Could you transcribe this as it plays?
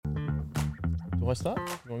Do I start? You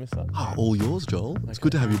want me to start? Oh, all yours, Joel. It's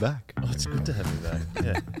good to have you back. Oh, it's good to have you back.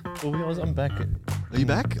 Yeah. Well, I'm back. Are you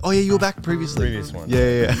back? Oh, yeah, you were back previously. Previous one.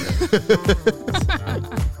 Yeah.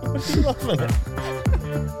 What are you laughing at?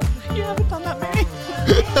 You haven't done that many.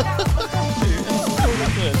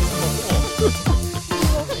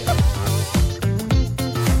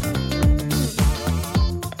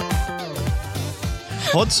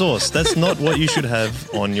 Hot sauce. That's not what you should have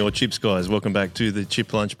on your chips, guys. Welcome back to the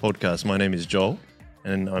Chip Lunch Podcast. My name is Joel,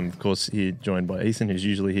 and I'm, of course, here joined by Ethan, who's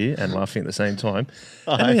usually here and laughing at the same time.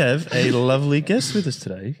 Hi. And we have a lovely guest with us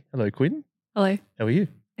today. Hello, Quinn. Hello. How are you?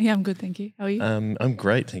 Yeah, I'm good, thank you. How are you? I'm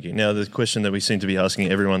great, thank you. Now, the question that we seem to be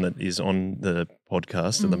asking everyone that is on the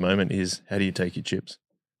podcast at the moment is, how do you take your chips?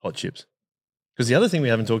 Hot chips. Because the other thing we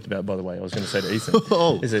haven't talked about, by the way, I was going to say to Ethan,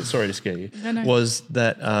 is that, sorry to scare you, No. was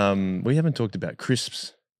that we haven't talked about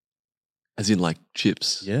crisps. As in like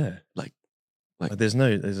chips. Yeah. Like There's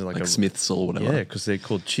like a Smiths or whatever. Yeah, because they're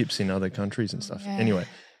called chips in other countries and stuff. Yeah. Anyway,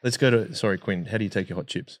 let's go to, sorry, Quinn, how do you take your hot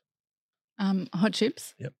chips? Hot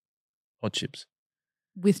chips Hot chips.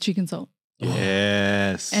 with chicken salt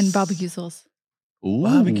Yes. and barbecue sauce. Ooh.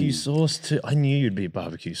 Barbecue sauce too. I knew you'd be a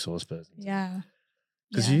barbecue sauce person. Yeah.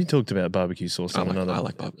 Because Yeah. you talked about barbecue sauce on another. I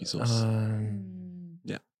like barbecue sauce. Yeah. I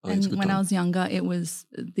think it's a And good when time. I was younger, it was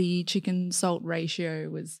the chicken salt ratio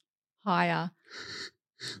was higher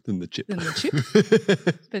Than the chip. than the chip.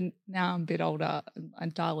 But now I'm a bit older, I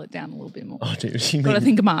dial it down a little bit more. Oh, dude, you Got to mean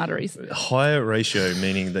think of my arteries. higher ratio,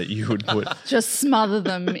 meaning that you would put. Just smother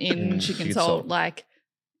them in chicken chicken salt. salt. Like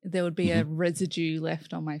there would be a residue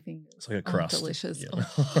left on my fingers. It's like a Oh, crust. delicious.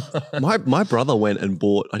 Yeah. My brother went and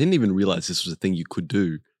bought, I didn't even realize this was a thing you could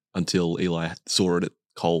do until Eli saw it at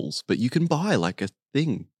Coles, but you can buy like a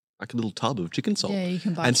thing, like a little tub of chicken salt. Yeah, you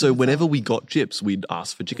can buy And so chicken whenever salt. we got chips, we'd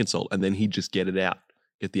ask for chicken salt and then he'd just get it out,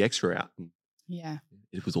 get the extra out. And Yeah,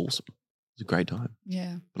 it was awesome. It was a great time.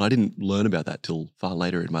 yeah. But I didn't learn about that till far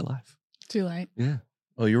later in my life. Too late. Yeah.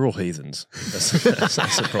 Oh, you're all heathens. That's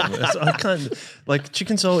the problem. I can't, like,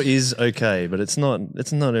 chicken salt is okay, but it's not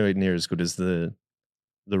anywhere near as good as the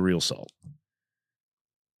real salt.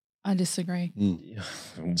 I disagree. Yeah.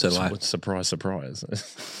 So do I. Surprise, surprise.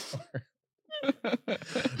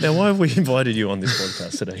 Now, why have we invited you on this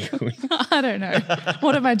podcast today? I don't know.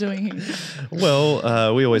 What am I doing here?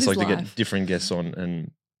 Well, we always What like is to get life? different guests on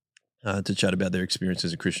and to chat about their experience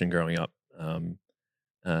as a Christian growing up.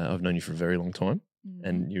 I've known you for a very long time,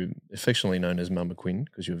 and you're affectionately known as Mama Quinn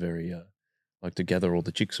because you're very like to gather all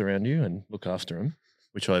the chicks around you and look after them,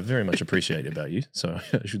 which I very much appreciate about you. So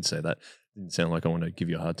I should say that. Didn't sound like I want to give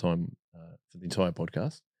you a hard time for the entire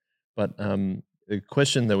podcast. But the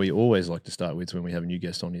question that we always like to start with when we have a new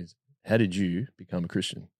guest on is, how did you become a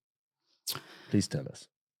Christian? Please tell us.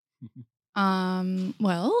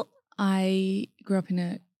 Well, I grew up in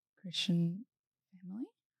a Christian family,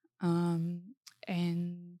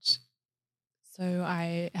 and so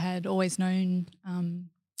I had always known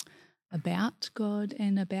about God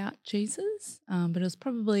and about Jesus, but it was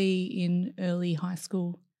probably in early high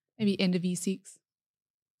school, maybe end of year 6,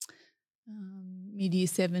 mid year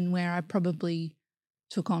 7, where I probably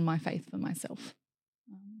took on my faith for myself.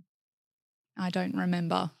 I don't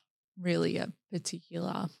remember really a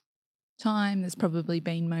particular time. There's probably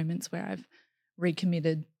been moments where I've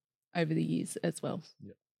recommitted over the years as well.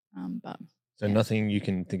 Yep. But So yeah. nothing you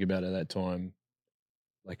can think about at that time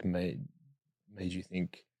like made you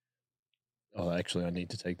think, oh, actually I need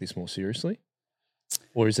to take this more seriously?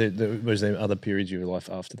 Or was there other periods of your life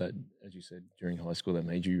after that, as you said, during high school that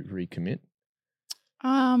made you recommit?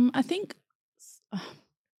 I think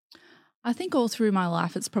all through my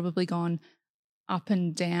life it's probably gone up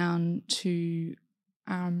and down to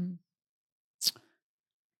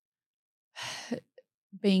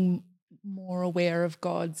being more aware of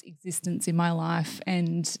God's existence in my life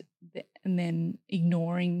and then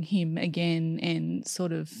ignoring him again and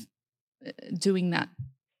sort of doing that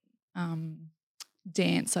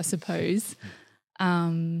dance, I suppose.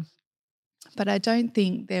 But I don't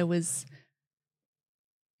think there was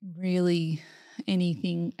really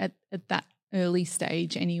anything at that early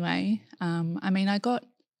stage anyway. I mean, I got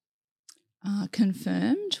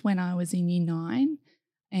confirmed when I was in year 9,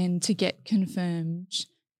 and to get confirmed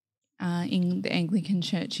in the Anglican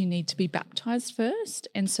Church, you need to be baptised first.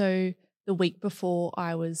 And so the week before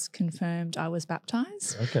I was confirmed, I was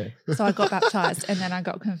baptised. Okay. So I got baptised and then I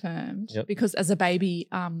got confirmed because as a baby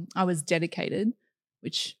I was dedicated,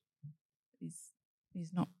 which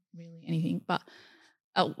is not really anything, but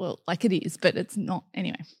like it is, but it's not.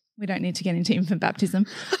 Anyway, we don't need to get into infant baptism.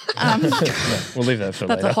 We'll leave that for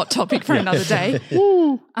That's later. a hot topic for another day.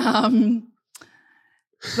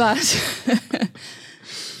 But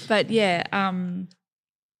But yeah,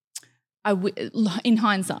 in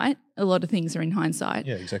hindsight, a lot of things are in hindsight.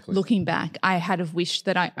 Yeah, exactly. Looking back, I had have wished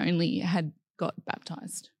that I only had got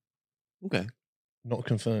baptized. Okay. Not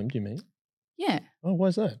confirmed, you mean? Yeah, Oh, why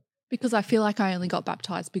is that? because I feel like I only got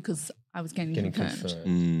baptized because I was getting Getting confirmed. confirmed.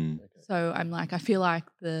 Mm. Okay. So I'm like, I feel like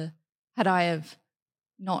had I have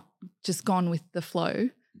not just gone with the flow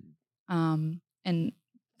and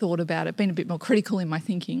thought about it, been a bit more critical in my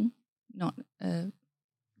thinking, not a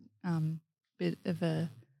bit of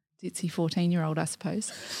a ditzy 14-year-old, I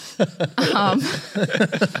suppose. I'm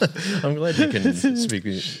glad you can speak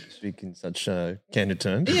in such candid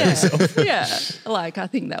terms. about Yeah, yourself. yeah. Like I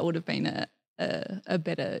think that would have been a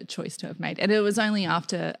better choice to have made. And it was only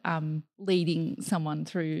after leading someone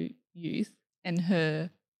through youth and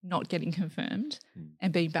her not getting confirmed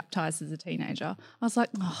and being baptised as a teenager, I was like,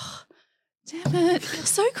 oh, damn it, you're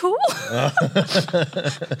so cool. I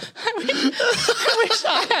wish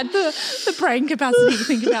I had the brain capacity to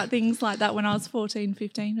think about things like that when I was 14,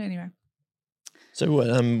 15. Anyway. So,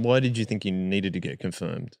 why did you think you needed to get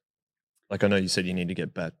confirmed? Like I know you said you need to get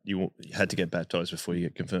you had to get baptized before you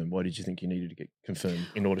get confirmed. Why did you think you needed to get confirmed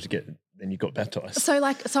in order to get? Then you got baptized. So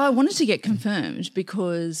I wanted to get confirmed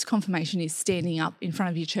because confirmation is standing up in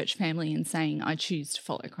front of your church family and saying I choose to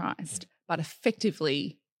follow Christ. But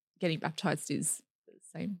effectively, getting baptized is the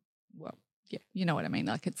same. Well, yeah, you know what I mean.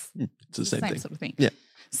 Like it's the same thing. sort of thing. Yeah.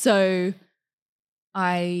 So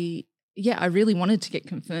I really wanted to get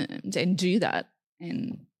confirmed and do that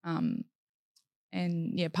and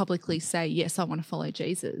publicly say, yes, I want to follow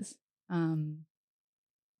Jesus.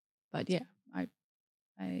 But yeah, I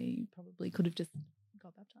probably could have just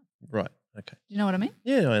got baptized. Right. Okay. Do you know what I mean?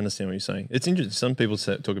 Yeah, I understand what you're saying. It's interesting. Some people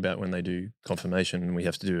talk about when they do confirmation, and we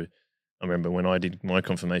have to do. I remember when I did my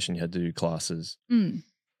confirmation, you had to do classes, and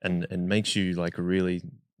makes you like really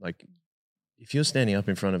like. If you're standing up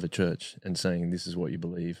in front of a church and saying this is what you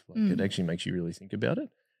believe, like it actually makes you really think about it.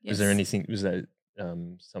 Yes. Was there anything? Was that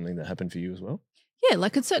something that happened for you as well? Yeah,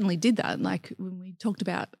 like it certainly did that. Like when we talked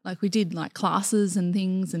about, like we did like classes and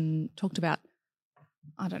things and talked about,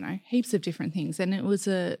 I don't know, heaps of different things. And it was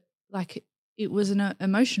an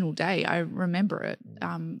emotional day. I remember it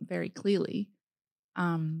very clearly.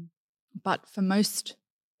 But for most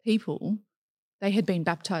people, they had been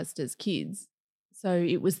baptized as kids. So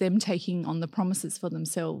it was them taking on the promises for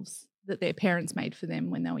themselves that their parents made for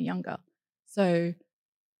them when they were younger. So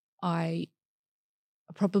I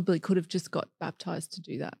probably could have just got baptized to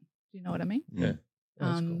do that. Do you know what I mean? Yeah.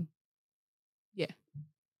 That's cool. Yeah.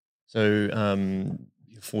 So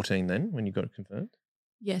you're 14 then when you got confirmed?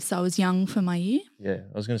 Yes, I was young for my year. Yeah.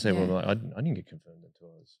 I was going to say, Yeah. well, I didn't get confirmed until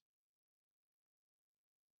I was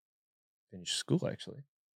finished school actually.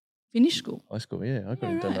 Finished school. High school, yeah. I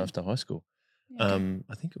got it done right. after high school. Yeah, okay.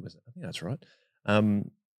 I think that's right.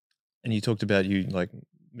 And you talked about you like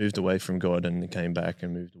moved away from God and came back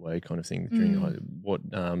and moved away kind of thing during your what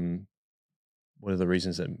are the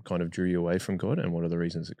reasons that kind of drew you away from God and what are the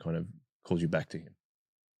reasons that kind of called you back to him?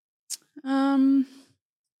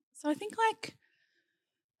 So I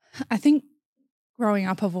think growing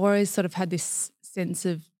up I've always sort of had this sense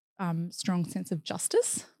of strong sense of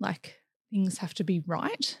justice, like things have to be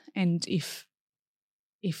right, and if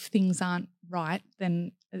things aren't right,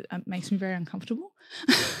 then it makes me very uncomfortable.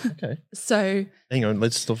 Okay. So hang on,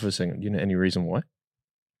 let's stop for a second. Do you know any reason why?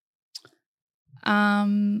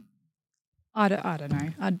 I don't know.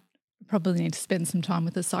 I'd probably need to spend some time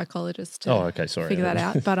with a psychologist to okay, sorry. figure that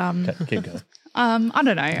out. But okay, keep going. I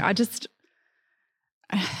don't know.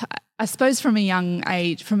 I suppose from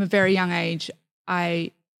a very young age,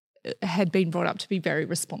 I had been brought up to be very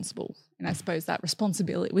responsible, and I suppose that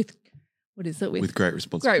responsibility with with great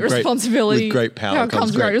responsibility. Great responsibility. With great power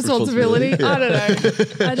comes great responsibility. Yeah. I don't know.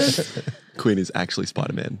 I just Quinn is actually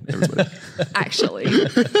Spider-Man, everybody. actually.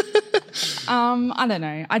 I don't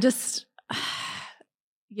know. I just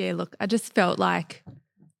look, I just felt like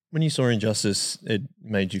When you saw injustice, it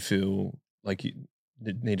made you feel like you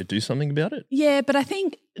need to do something about it? yeah, but I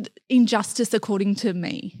think injustice according to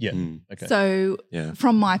me. Yeah. Okay. So Yeah.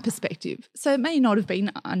 from my perspective. So it may not have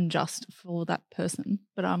been unjust for that person,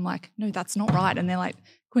 but I'm like, no, that's not right. And they're like,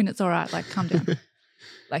 Quinn, it's all right. Like, calm down.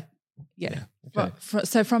 Like, yeah. Okay.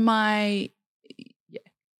 So from my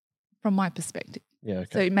perspective. Yeah. Okay.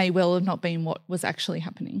 So it may well have not been what was actually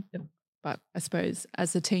happening. Yep. But I suppose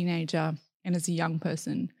as a teenager and as a young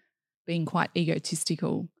person being quite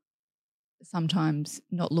egotistical, sometimes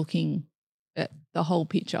not looking at the whole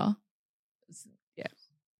picture,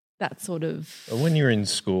 that sort of. But when you're in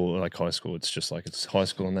school, like high school, it's just like it's high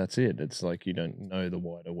school and that's it. It's like you don't know the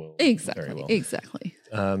wider world very well. Exactly.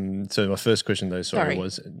 So my first question though, sorry.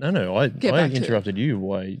 was I interrupted you.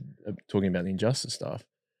 Why talking about the injustice stuff?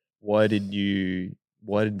 Why did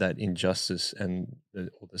that injustice and the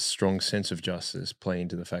strong sense of justice play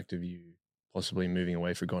into the fact of you possibly moving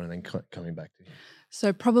away from God and then coming back to Him?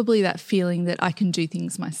 So probably that feeling that I can do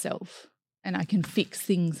things myself and I can fix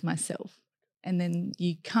things myself. And then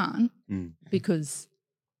you can't because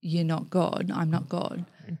you're not God. I'm not God.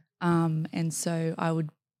 And so I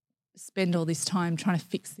would spend all this time trying to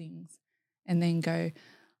fix things and then go,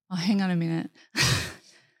 oh, hang on a minute.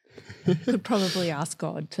 Could probably ask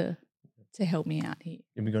God to help me out here.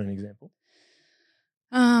 Have we got an example?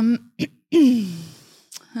 Let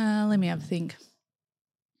me have a think.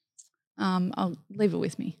 I'll leave it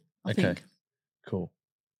with me. I'll think. Cool.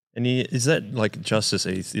 And is that like justice,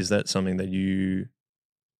 is that something that you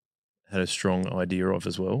had a strong idea of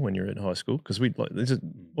as well when you're at high school? Because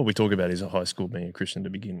what we talk about is a high school being a Christian to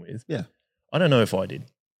begin with. Yeah. I don't know if I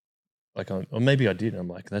did. Or maybe I did. I'm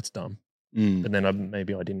like, that's dumb. But then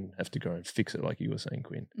maybe I didn't have to go and fix it like you were saying,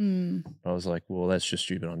 Quinn. I was like, well, that's just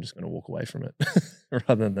stupid. I'm just going to walk away from it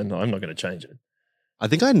rather than I'm not going to change it. I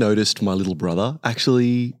think I noticed my little brother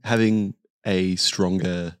actually having a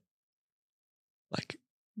stronger, like,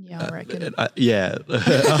 yeah, I reckon. Yeah.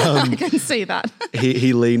 I can see that.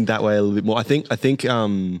 he leaned that way a little bit more. I think I don't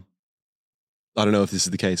know if this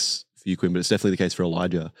is the case for you, Quinn, but it's definitely the case for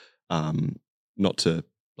Elijah. Not to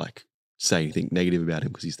like say anything negative about him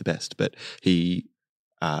because he's the best, but he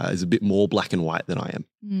is a bit more black and white than I am.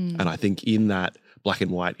 And I think in that black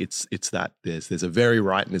and white, it's that there's a very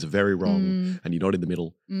right and there's a very wrong, and you're not in the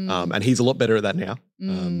middle. And he's a lot better at that now.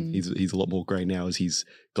 He's a lot more grey now as he's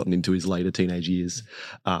gotten into his later teenage years.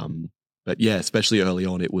 But yeah, especially early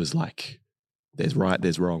on, it was like there's right,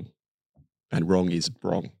 there's wrong, and wrong is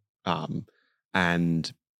wrong.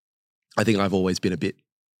 And I think I've always been a bit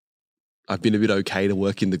okay to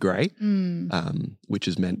work in the grey, which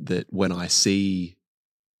has meant that when I see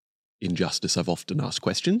injustice, I've often asked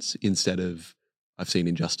questions instead of I've seen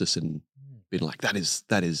injustice and been like, that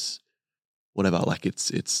is whatever. Like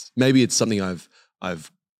it's maybe it's something I've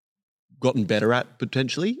gotten better at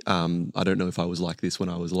potentially. I don't know if I was like this when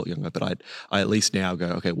I was a lot younger, but I at least now go,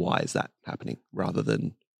 okay, why is that happening? Rather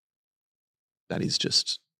than that is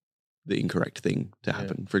just the incorrect thing to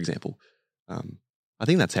happen, for example. I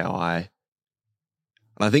think that's how I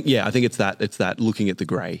think it's that looking at the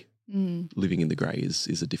grey, living in the grey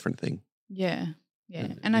is a different thing. Yeah.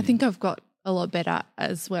 And I think I've got a lot better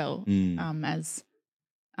as well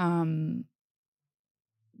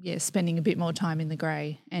spending a bit more time in the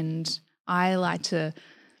grey. And I like to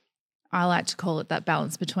call it that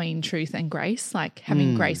balance between truth and grace, like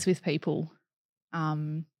having grace with people.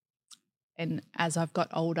 And as I've got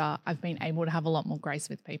older, I've been able to have a lot more grace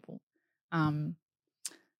with people.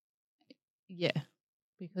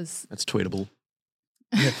 Because that's tweetable.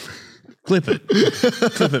 Yeah. Clip it,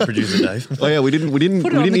 producer Dave. Oh yeah, we didn't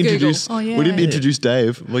introduce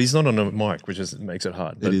Dave. Well, he's not on a mic, which makes it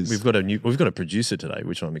hard. But it is. We've got a producer today,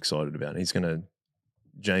 which I'm excited about. He's going to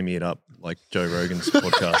Jamie it up like Joe Rogan's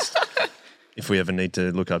podcast if we ever need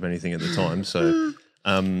to look up anything at the time. So,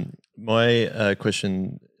 my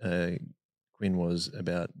question, Quinn, was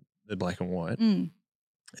about the black and white and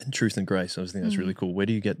truth and grace. I was thinking that's really cool. Where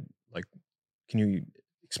do you get can you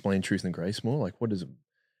explain truth and grace more? Like, what is it,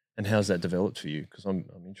 and how's that developed for you? Because I'm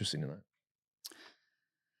interested in that.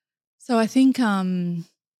 So I think,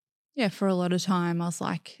 for a lot of time I was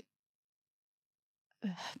like,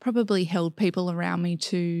 probably held people around me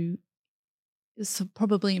to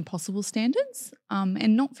probably impossible standards,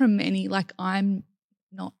 and not from any, like I'm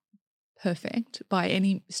not perfect by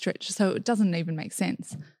any stretch, so it doesn't even make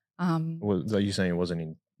sense. Well, are you saying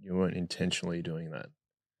you weren't intentionally doing that?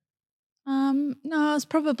 No, I was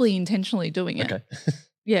probably intentionally doing it. Okay.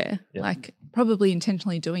 Yeah, like probably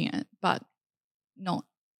intentionally doing it, but not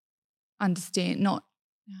understand, how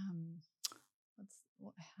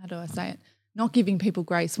do I say it? Not giving people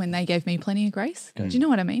grace when they gave me plenty of grace. Okay. Do you know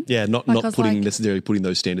what I mean? Yeah, not necessarily putting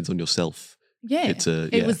those standards on yourself. Yeah.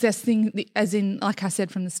 It was this thing, as in, like I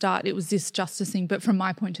said from the start, it was this justice thing, but from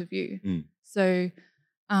my point of view. So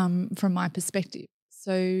from my perspective.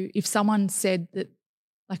 So if someone said that,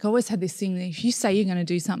 like I always had this thing that if you say you're going to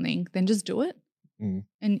do something, then just do it. And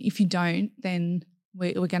if you don't, then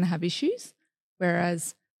we're going to have issues.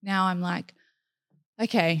 Whereas now I'm like,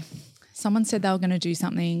 okay, someone said they were going to do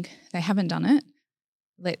something, they haven't done it.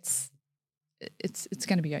 It's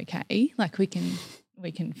going to be okay. Like we can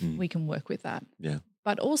work with that. Yeah.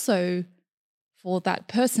 But also for that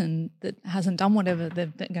person that hasn't done whatever they're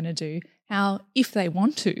going to do, how, if they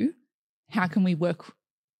want to, how can we work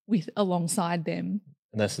alongside them?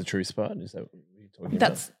 And that's the truth part? Is that what you're talking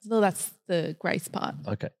about? That's the grace part.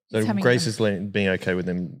 Okay. So grace is being okay with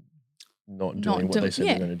them not doing what they said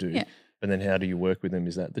they're going to do. Yeah. But then how do you work with them?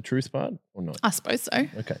 Is that the truth part or not? I suppose so.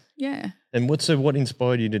 Okay. Yeah. And what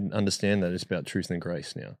inspired you to understand that it's about truth and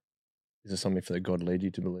grace now? Is it something that God led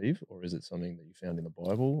you to believe, or is it something that you found in the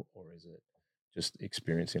Bible, or is it just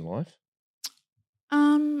experience in life?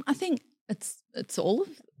 I think it's all of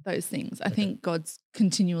those things. I think God's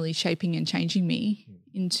continually shaping and changing me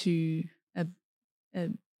into a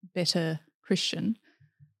better Christian.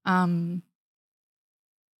 And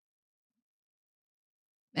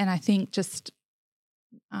I think just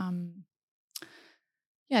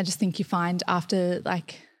think you find after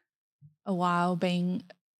like a while being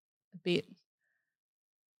a bit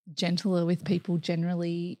gentler with people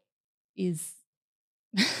generally is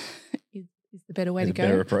the better way to go.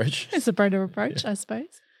 Better approach. It's a better approach, I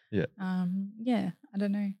suppose. Yeah. I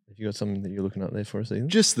don't know. Have you got something that you're looking up there for us, Ethan?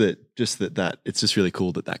 Just that it's just really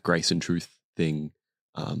cool that grace and truth thing.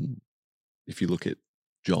 If you look at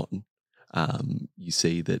John, you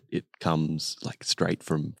see that it comes like straight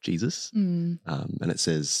from Jesus. And it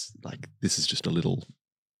says like, this is just a little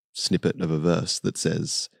snippet of a verse that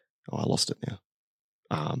says, I lost it now.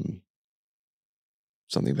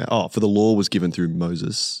 Something about, for the law was given through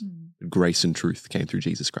Moses, grace and truth came through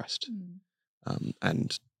Jesus Christ.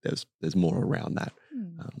 And there's more around that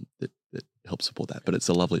that helps support that. But it's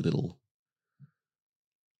a lovely little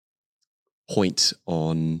point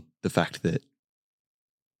on the fact that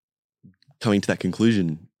coming to that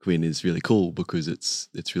conclusion, Quinn, is really cool because it's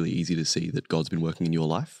really easy to see that God's been working in your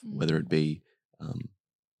life, whether it be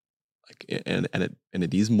and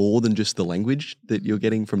it is more than just the language that you're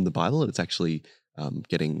getting from the Bible. It's actually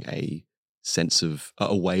getting a sense of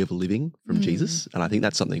a way of living from Jesus. And I think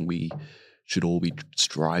that's something we should all be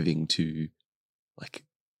striving to, like,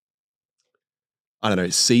 I don't know,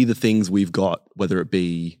 see the things we've got, whether it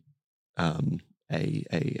be I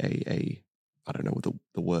don't know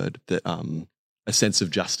the word, that a sense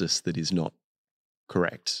of justice that is not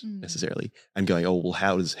correct necessarily, and going, oh well,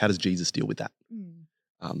 how does Jesus deal with that?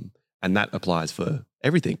 And that applies for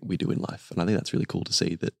everything we do in life. And I think that's really cool to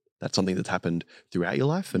see that that's something that's happened throughout your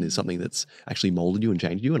life and is something that's actually molded you and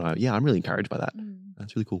changed you. And I'm really encouraged by that.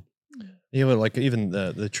 That's really cool. Yeah, well, like even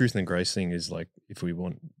the truth and grace thing is like, if we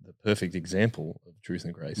want the perfect example of truth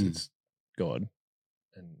and grace, it's God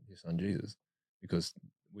and His Son Jesus, because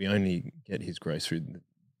we only get His grace through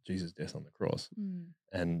Jesus' death on the cross,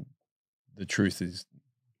 and the truth is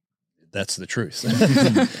that's the truth.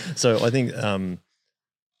 So I think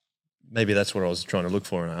maybe that's what I was trying to look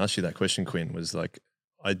for, and I asked you that question, Quinn, was like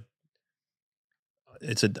I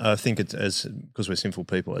think it's because we're sinful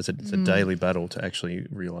people, it's a daily battle to actually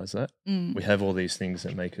realize that. We have all these things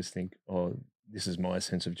that make us think, oh, this is my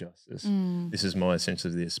sense of justice. This is my sense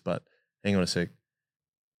of this. But hang on a sec.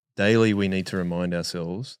 Daily we need to remind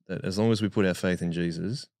ourselves that as long as we put our faith in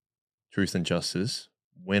Jesus, truth and justice,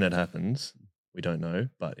 when it happens, we don't know,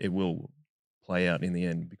 but it will play out in the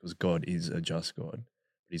end, because God is a just God.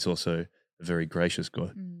 But He's also a very gracious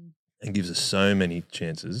God. And gives us so many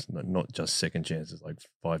chances, not just second chances, like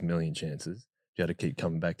 5 million chances. You got to keep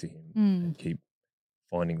coming back to Him and keep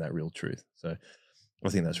finding that real truth. So I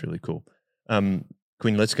think that's really cool.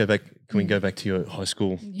 Quinn, let's go back. Can we go back to your high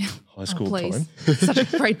school time? Such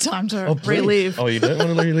a great time to relive. Oh, you don't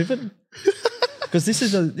want to relive it? Because this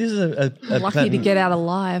is a lucky pattern. To get out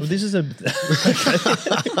alive. Well, this is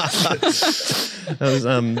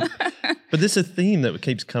but this is a theme that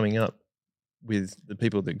keeps coming up with the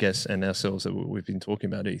people that guess and ourselves that we've been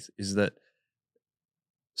talking about, is that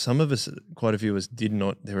some of us, quite a few of us,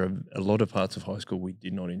 there are a lot of parts of high school we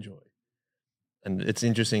did not enjoy. And it's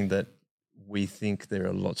interesting that we think there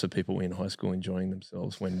are lots of people in high school enjoying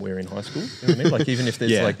themselves when we're in high school. You know what I mean? Like even if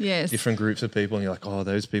there's different groups of people and you're like, oh,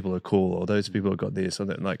 those people are cool, or those people have got this or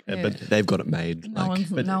that, like, but they've got it made. No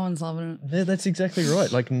one's loving it. Yeah, that's exactly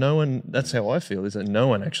right. Like no one, that's how I feel, is that no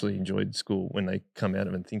one actually enjoyed school when they come out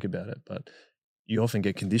of it and think about it. But you often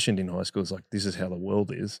get conditioned in high school. It's like, this is how the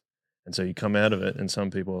world is. And so you come out of it and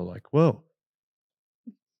some people are like, well,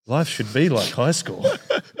 life should be like high school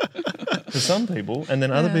for some people. And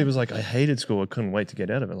then other people's like, I hated school. I couldn't wait to get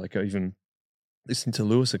out of it. Like I even listened to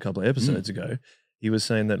Lewis a couple of episodes ago. He was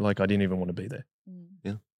saying that like, I didn't even want to be there.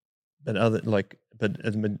 Yeah. But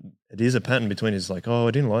it is a pattern between us, like, oh,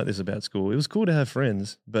 I didn't like this about school. It was cool to have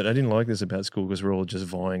friends, but I didn't like this about school because we're all just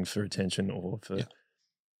vying for attention or for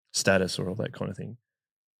status or all that kind of thing.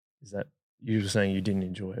 Is that, you were saying you didn't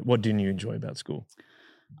enjoy it? What didn't you enjoy about school?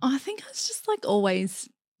 I think I was just like always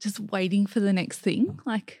just waiting for the next thing.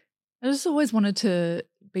 Like I just always wanted to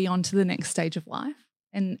be on to the next stage of life.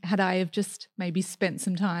 And had I have just maybe spent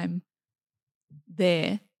some time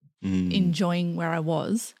there enjoying where I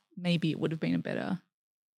was, maybe it would have been a better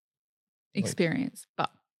experience.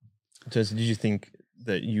 But So did you think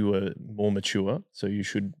that you were more mature, so you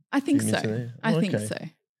should? I think tune into so. there? I Oh, think okay. so.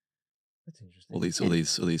 That's interesting.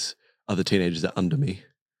 All these other teenagers are under me.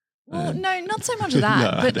 Well, no, not so much of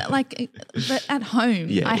that, No, but at home,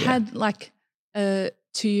 Yeah, I yeah. had like a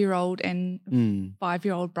 2-year-old and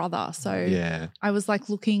 5-year-old brother, so Yeah. I was like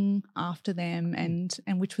looking after them, and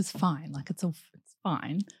which was fine. Like it's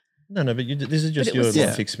fine. No, but this is just it your was-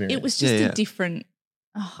 life experience. It was just Yeah. a different.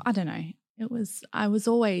 I don't know. I was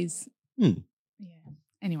always. Yeah.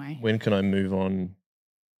 Anyway, When can I move on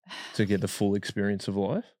to get the full experience of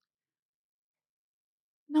life?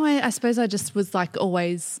 no, I suppose I just was like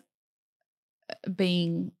always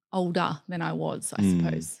being older than I was. I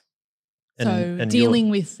suppose. So And dealing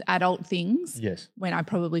with adult things. yes, When I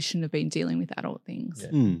probably shouldn't have been dealing with adult things.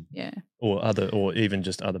 Yeah. Yeah. or even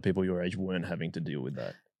just other people your age weren't having to deal with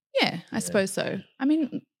that. Yeah, I suppose so. I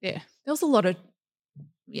mean, yeah, there was a lot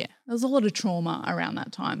of trauma around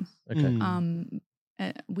that time. Okay.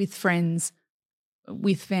 With friends,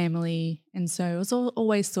 with family, and so it was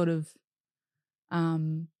always sort of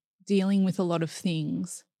dealing with a lot of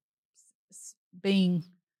things, being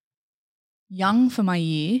young for my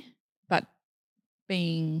year, but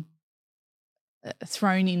being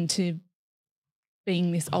thrown into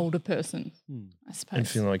being this older person, I suppose. And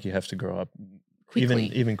feeling like you have to grow up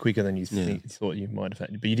Quickly. even quicker than you thought you might have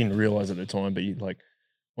had, but you didn't realize at the time. But you like,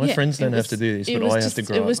 my friends don't have to do this, but I have to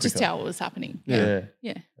grow up. It was just quicker. how it was happening. Yeah.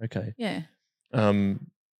 Yeah. Okay. Yeah.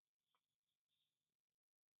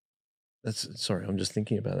 That's sorry. I'm just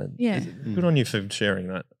thinking about that. Yeah. Good on you for sharing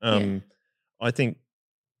that. I think,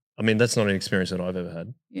 I mean, that's not an experience that I've ever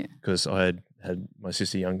had. Yeah. Because I had my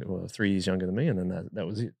sister 3 years younger than me, and then that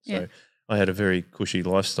was it. So Yeah. I had a very cushy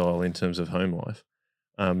lifestyle in terms of home life.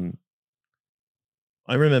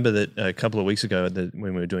 I remember that a couple of weeks ago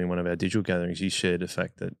when we were doing one of our digital gatherings, you shared the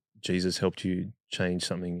fact that Jesus helped you change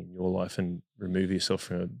something in your life and remove yourself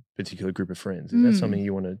from a particular group of friends. Is that something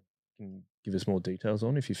you want to give us more details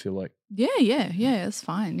on, if you feel like? Yeah, it's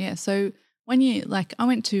fine. Yeah. So when you I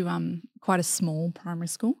went to quite a small primary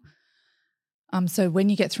school. So when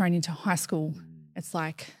you get thrown into high school, it's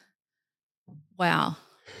like, wow.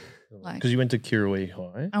 Because you went to Kirrawee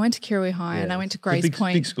High. I went to Kirrawee High and I went to Grace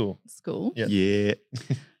Point big school. Yeah. Yeah.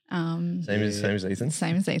 Same as Ethan.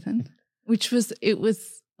 Same as Ethan. It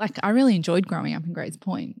was like I really enjoyed growing up in Grace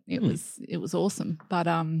Point. It was awesome. But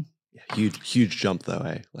Huge jump though,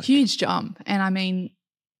 eh? huge jump. And I mean,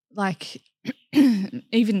 like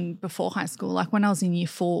even before high school, like when I was in year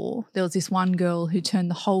 4, there was this one girl who turned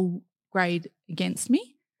the whole grade against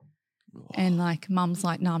me. And like mum's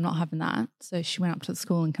like, no, I'm not having that. So she went up to the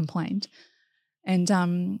school and complained. And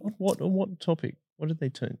what topic? What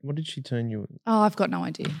did she turn you? Oh, I've got no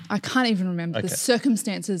idea. I can't even remember the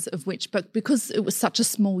circumstances of which, but because it was such a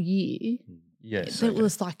small year, yes, it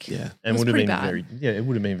was like, and it was would have pretty been bad. it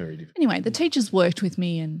would have been very different. Anyway, the teachers worked with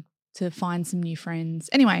me and to find some new friends.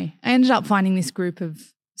 Anyway, I ended up finding this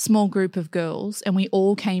small group of girls, and we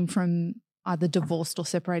all came from either divorced or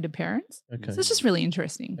separated parents. Okay. So it's just really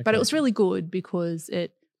interesting. Okay. But it was really good because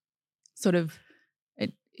it sort of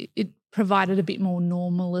it provided a bit more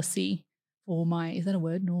normalcy for my, is that a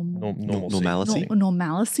word? Normalcy.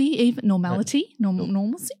 Normalcy, even normality,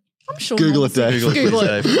 normalcy. I'm sure. Google it, Dave. Google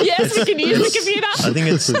Dave. it. Yes, we can use the computer. I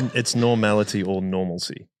think it's normality or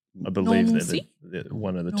normalcy. I believe Normalcy? that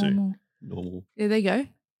one of the two. Normal. Yeah, there you go.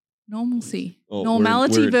 Normalcy. Oh,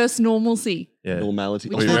 Normality we're- versus normalcy. Yeah. Normality.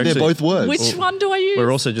 Which Oh, one? they're both words. Which one do I use?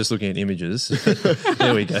 We're also just looking at images.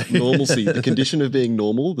 There we go. Normalcy, the condition of being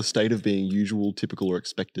normal, the state of being usual, typical, or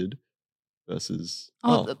expected versus.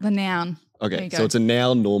 The noun. There Okay, you so go. it's a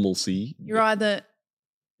noun, normalcy. You're either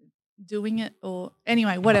doing it or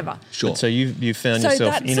anyway, whatever. Sure. So you found So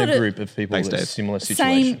yourself that in sort a of- group of people Thanks, with a Dave. similar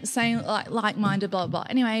situation. Same like-minded, blah, blah, blah.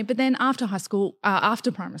 Anyway, but then after high school,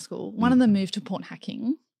 after primary school, one of them moved to Port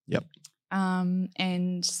Hacking. Yep.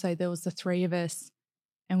 And so there was the 3 of us,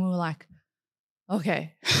 and we were like,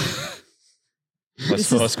 okay, High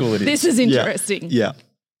school it is. this is interesting. Yeah.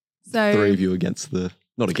 So 3 of you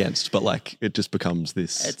not against, but like it just becomes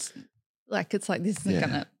this. it's like this isn't Yeah.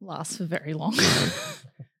 going to last for very long.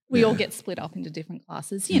 We all get split up into different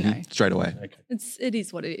classes, you know. Straight away. Okay. It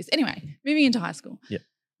is what it is. Anyway, moving into high school. Yeah.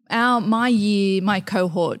 My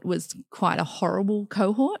cohort was quite a horrible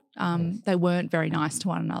cohort. They weren't very nice to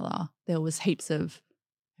one another. There was heaps of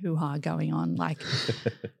hoo-ha going on. Like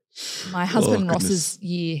my husband goodness. Ross's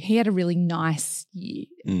year, he had a really nice year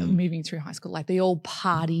Mm. moving through high school. Like they all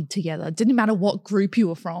partied together. It didn't matter what group you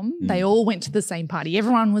were from. They all went to the same party.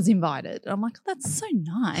 Everyone was invited. I'm like, that's so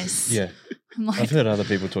nice. Yeah. I'm like, I've heard other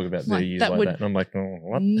people talk about their like, years that like would that. And I'm like, oh,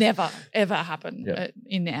 what? never, ever happen Yeah.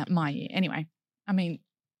 in my year. Anyway, I mean,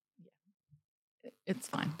 it's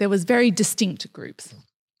fine. There was very distinct groups.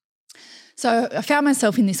 So I found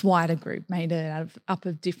myself in this wider group made up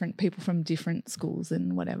of different people from different schools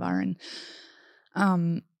and whatever. And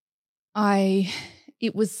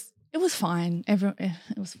it was fine.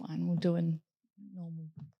 It was fine. We're doing normal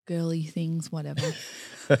girly things, whatever.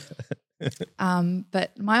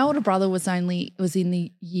 But my older brother was in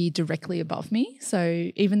the year directly above me. So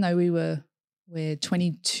even though we're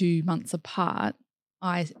 22 months apart,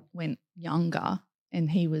 I went younger and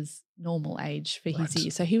he was normal age for his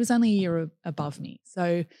year. So he was only a year above me.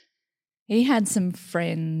 So he had some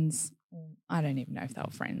friends. I don't even know if they were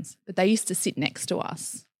friends, but they used to sit next to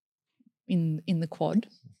us in the quad.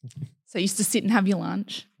 So you used to sit and have your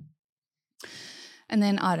lunch. And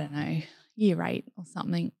then, I don't know, year 8 or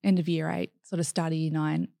something, end of year 8, sort of start of year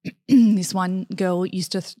 9, this one girl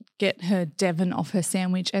used to get her Devon off her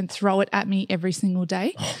sandwich and throw it at me every single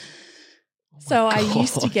day. So I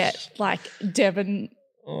used to get like Devon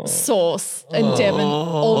sauce and Devon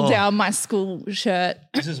all down my school shirt.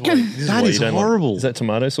 This is why That is you don't horrible. Is that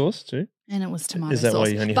tomato sauce too? And it was tomato Is that sauce.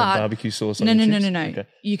 why you only But have barbecue sauce on no, your no, chips? no. Okay.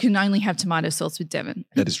 You can only have tomato sauce with Devon.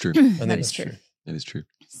 That is true. I think That is that's true. That is true.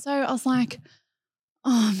 So I was like,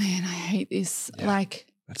 oh man, I hate this. Yeah. Like,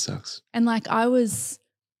 That sucks. and like I was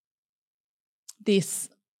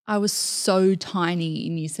so tiny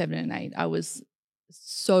in year 7 and 8. I was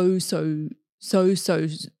so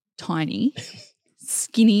tiny,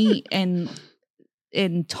 skinny and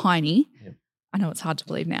tiny. Yep. I know it's hard to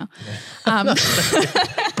believe now.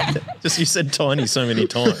 Just you said tiny so many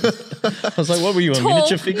times. I was like, what were you, a Tall,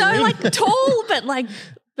 miniature figure? no, like tall, but like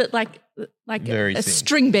Very a thin.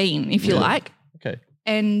 string bean, if you Yeah. like, Okay.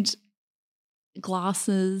 and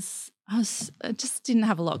glasses. I just didn't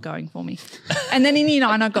have a lot going for me. And then in year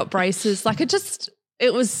 9, I got braces. Like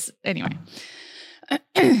it was anyway.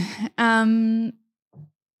 And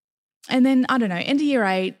then I don't know, end of year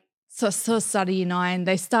 8, so started year 9.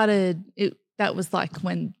 They started it. That was like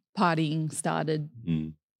when partying started.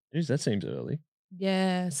 Mm. Jeez, that seems early.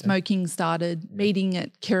 Yeah, smoking started. Meeting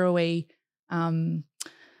at Kirrawee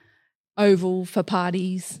Oval for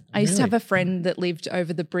parties. I used to have a friend that lived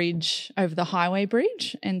over the bridge, over the highway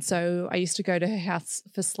bridge, and so I used to go to her house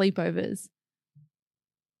for sleepovers,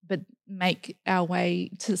 but make our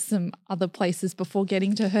way to some other places before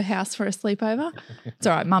getting to her house for a sleepover. It's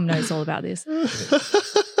all right. Mum knows all about this.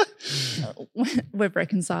 We've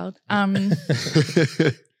reconciled.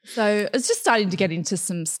 So it's just starting to get into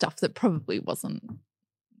some stuff that probably wasn't,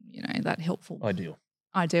 that helpful. Ideal.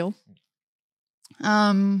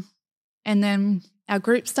 And then our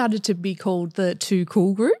group started to be called the Too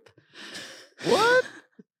Cool Group. What?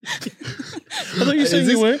 I thought you said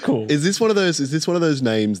you weren't cool. Is this one of those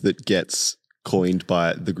names that gets coined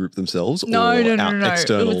by the group themselves? No. Out It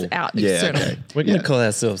external? was out Yeah, external. okay. We're going to call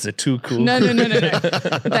ourselves the Too Cool. No.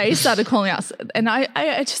 They started calling us, and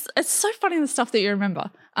I just, it's so funny the stuff that you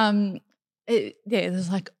remember.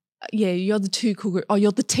 There's like, you're the Too Cool Group. Oh,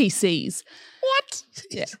 you're the TCs. What?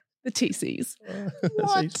 Yeah, the TCs. That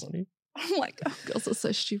seems funny. I'm like, oh, girls are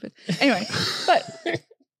so stupid. Anyway, but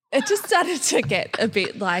it just started to get a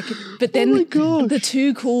bit like, but then the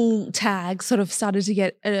Too Cool tag sort of started to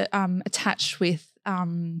get attached with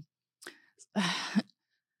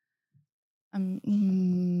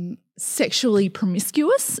sexually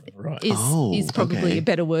promiscuous Right. is probably okay. a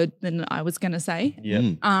better word than I was going to say. Yep.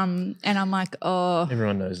 Mm. And I'm like, oh,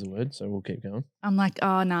 Everyone knows the word, so we'll keep going. I'm like,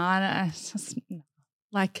 oh no, it's just,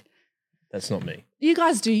 like, That's not me. you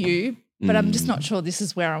guys do you, but I'm just not sure this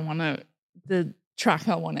is where I want to, the track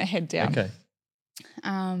I want to head down. Okay.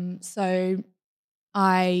 So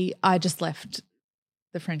I just left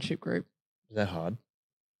the friendship group. Is that hard?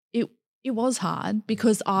 It was hard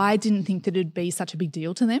because I didn't think that it'd be such a big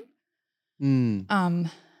deal to them.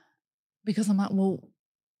 Mm. Because I'm like, well,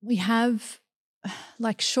 we have,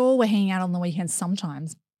 like, sure, we're hanging out on the weekends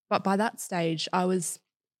sometimes, but by that stage I was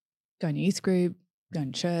going to youth group,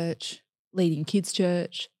 going to church, leading kids'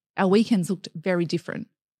 church. Our weekends looked very different.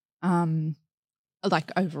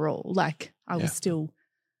 Like overall, like I was still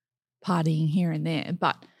partying here and there,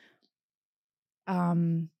 but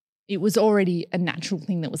it was already a natural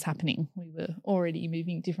thing that was happening. We were already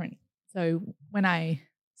moving different. So when I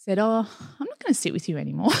said, oh, I'm not going to sit with you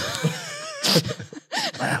anymore.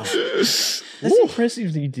 Wow. That's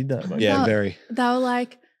impressive that you did that. Mate. Yeah, Well, very. They were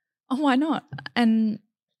like, oh, why not? And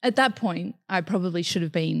at that point, I probably should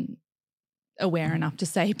have been aware enough to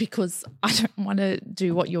say, because I don't want to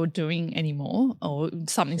do what you're doing anymore, or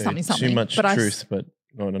something. Too much truth, but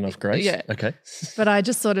not enough grace. Yeah. Okay. But I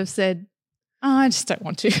just sort of said, I just don't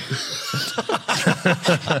want to.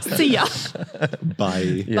 See ya.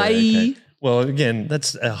 Bye. Yeah, Bye. okay. Well, again,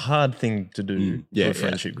 that's a hard thing to do Yeah, for a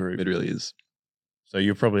friendship group. It really is. So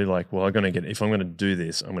you're probably like, well, if I'm going to do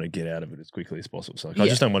this, I'm going to get out of it as quickly as possible. So I Yeah.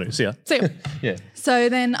 just don't want to. See ya. See ya. Yeah. So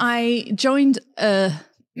then I joined I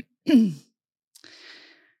don't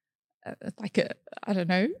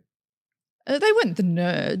know. They weren't the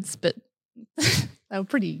nerds, but they were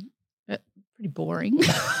pretty boring.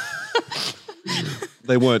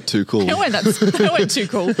 They weren't too cool. They weren't too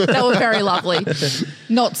cool. They were very lovely,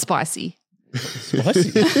 not spicy.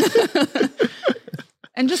 Spicy.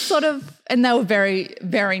 And just and they were very,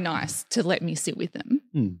 very nice to let me sit with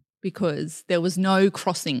them because there was no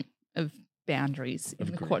crossing of boundaries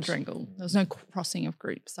in the quadrangle. There was no crossing of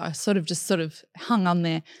groups. So I sort of hung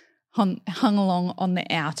along on the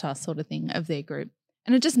outer sort of thing of their group.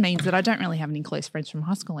 And it just means that I don't really have any close friends from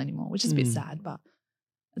high school anymore, which is a bit sad, but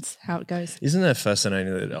that's how it goes. Isn't that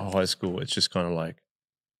fascinating that at high school it's just kind of like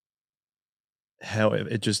how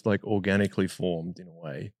it just like organically formed in a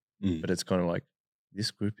way, but it's kind of like this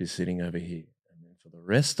group is sitting over here, and then for the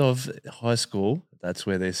rest of high school, that's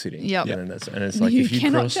where they're sitting. Yep. And it's like you if you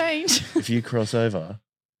cannot cross, change. if you cross over,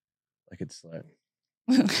 like it's like.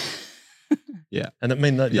 Yeah. And I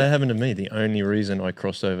mean, that happened to me. The only reason I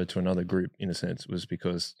crossed over to another group, in a sense, was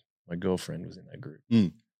because my girlfriend was in that group.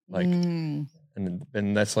 Like, and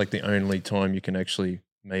that's like the only time you can actually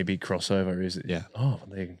maybe cross over is, they're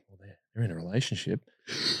in a relationship.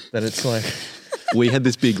 That it's like. We had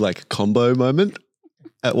this big like combo moment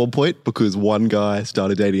at one point because one guy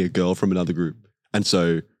started dating a girl from another group. And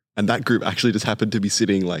that group actually just happened to be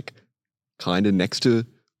sitting like kind of next to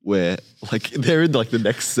where like they're in like the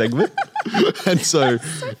next segment. And so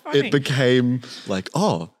it became like,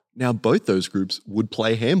 oh, now both those groups would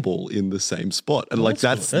play handball in the same spot. And like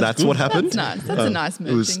that's what happened. That's nice. That's a nice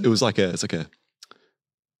merging. It was like I was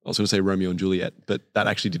going to say Romeo and Juliet, but that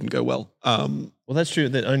actually didn't go well. Well, that's true.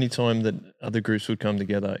 The only time that other groups would come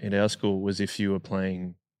together in our school was if you were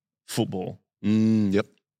playing football. Yep.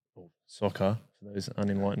 Or soccer, for those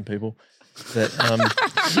unenlightened people. But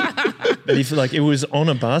if like it was on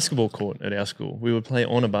a basketball court at our school, we would play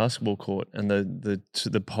on a basketball court, and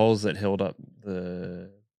the poles that held up the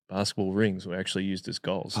basketball rings were actually used as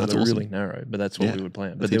goals. So they were really narrow, but that's what we would play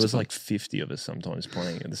on. But there was like 50 of us sometimes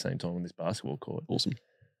playing at the same time on this basketball court. Awesome.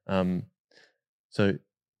 So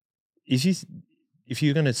if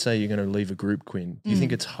you're going to say you're going to leave a group, Quinn, do you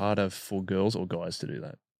think it's harder for girls or guys to do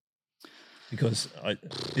that? Because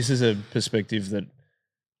this is a perspective that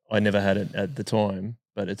I never had it at the time,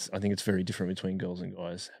 but I think it's very different between girls and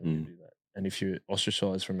guys having to do that. And if you're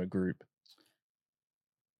ostracized from a group.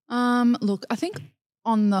 Look, I think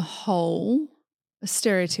on the whole,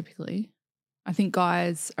 stereotypically, I think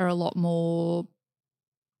guys are a lot more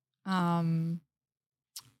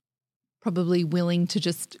probably willing to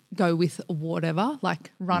just go with whatever,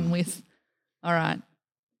 like run with, all right.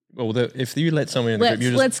 Well, if you let someone in the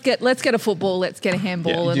group, let's get a football, let's get a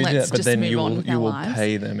handball, and let's just move on with our lives. You will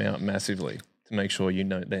pay them out massively to make sure they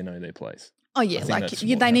know their place. Oh yeah, like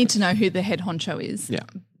they need to know who the head honcho is. Yeah,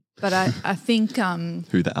 but I think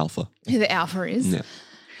who the alpha is. Yeah,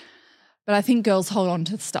 but I think girls hold on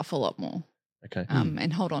to stuff a lot more. Okay,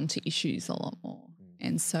 and hold on to issues a lot more,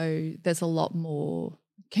 and so there's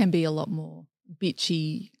can be a lot more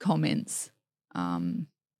bitchy comments.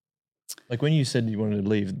 Like when you said you wanted to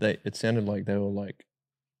leave, it sounded like they were like,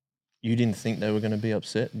 you didn't think they were going to be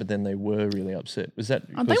upset, but then they were really upset. Was that?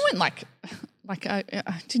 They weren't like I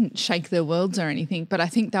didn't shake their worlds or anything, but I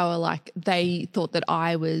think they were like, they thought that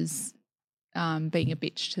I was being a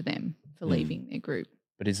bitch to them for leaving their group.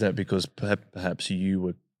 But is that because perhaps you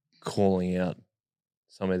were calling out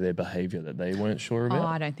some of their behaviour that they weren't sure about? Oh,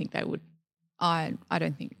 I don't think they would. I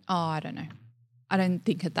don't think. Oh, I don't know. I don't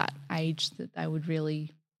think at that age that they would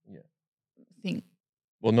really. Think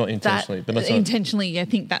well, not intentionally, but that's intentionally. I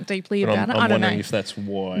think that deeply about it. I'm I don't know if that's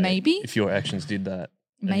why. Maybe if your actions did that.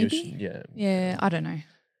 Maybe. Yeah. I don't know.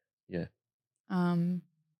 Yeah.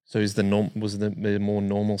 So was there more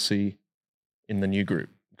normalcy in the new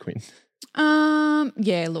group, Quinn?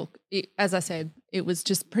 Yeah. Look, as I said, it was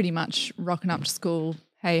just pretty much rocking up to school.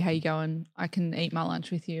 Hey, how you going? I can eat my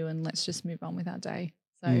lunch with you, and let's just move on with our day.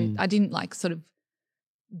 So I didn't like sort of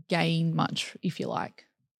gain much, if you like,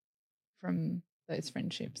 from those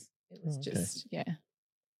friendships. It was just, yeah.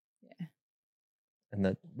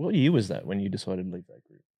 And what year was that when you decided to leave that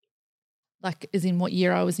group? Like as in what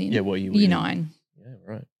year I was in? Yeah, what year were Year you 9. Yeah,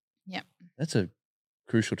 right. That's a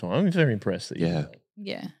crucial time. I'm very impressed that you Yeah. did that.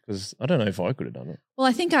 Yeah. Because I don't know if I could have done it. Well,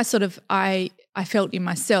 I think I felt in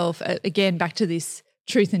myself, again, back to this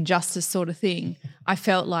truth and justice sort of thing, I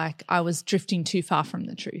felt like I was drifting too far from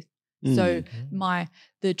the truth. So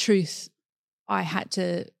the truth, I had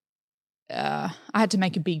to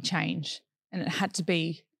make a big change, and it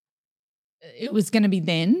was going to be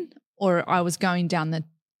then, or I was going down the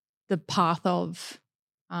path of,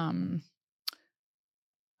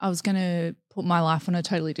 I was going to put my life on a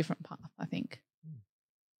totally different path, I think,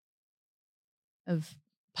 of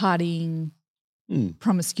partying,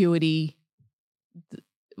 promiscuity,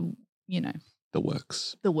 The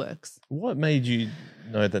works. the works. What made you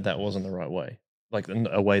know that that wasn't the right way? Like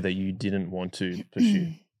a way that you didn't want to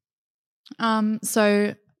pursue?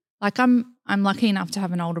 So like I'm lucky enough to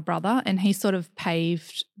have an older brother, and he sort of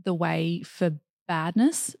paved the way for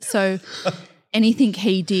badness. So anything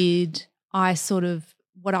he did,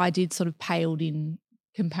 what I did sort of paled in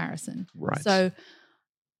comparison. Right. So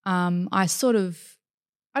I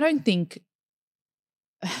don't think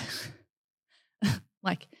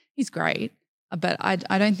like he's great, but I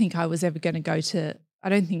don't think I was ever going to go to, I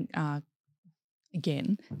don't think,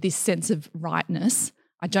 again, this sense of rightness,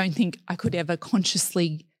 I don't think I could ever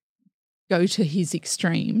consciously go to his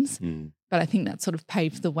extremes, but I think that sort of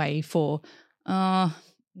paved the way for,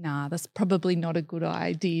 that's probably not a good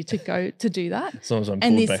idea to go to do that. As long as I'm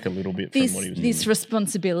pulled back a little bit from what he was doing. This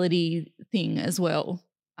responsibility thing as well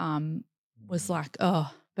was like,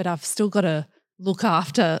 but I've still got to look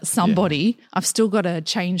after somebody. Yeah. I've still got to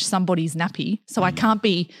change somebody's nappy. So I can't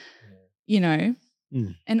be,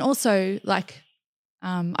 and also like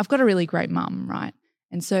I've got a really great mum, right?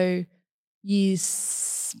 And so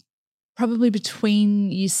probably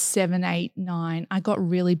between years 7, 8, 9, I got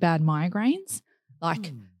really bad migraines,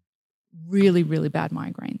 like really, really bad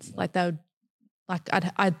migraines. Like they would, like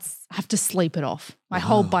I'd have to sleep it off. My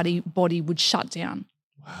whole body would shut down.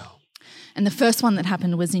 Wow. And the first one that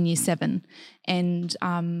happened was in year 7, and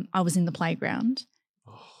I was in the playground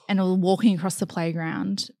and I was walking across the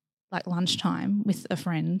playground like lunchtime with a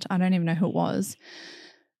friend. I don't even know who it was.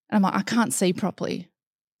 And I'm like, I can't see properly.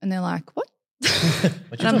 And they're like, what?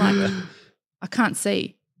 And I'm like, I can't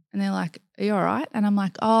see. And they're like, are you all right? And I'm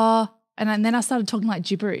like, oh. And then I started talking like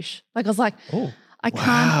gibberish. Like I was like, I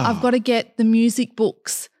can't, I've got to get the music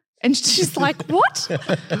books. And she's like, what?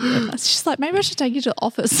 She's like, maybe I should take you to the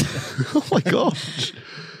office. Oh my gosh.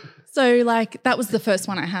 So like that was the first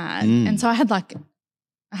one I had. And so I had an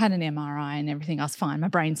MRI and everything. I was fine. My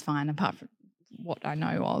brain's fine apart from what I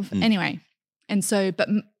know of. Anyway, and so, but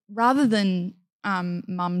rather than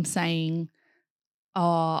mum saying,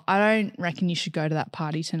 oh, I don't reckon you should go to that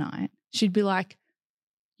party tonight, she'd be like,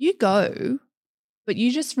 you go, but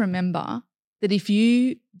you just remember that if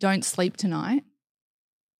you don't sleep tonight,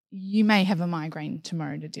 you may have a migraine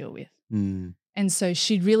tomorrow to deal with. And so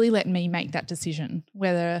she'd really let me make that decision,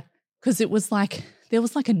 because it was like, there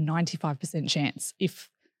was like a 95% chance if,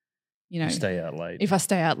 you stay out late. If I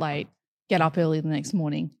stay out late, get up early the next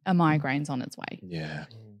morning, a migraine's on its way. Yeah.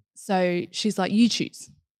 So she's like, you choose.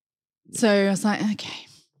 So I was like, okay,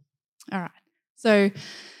 all right. So,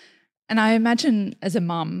 and I imagine as a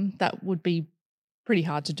mum that would be pretty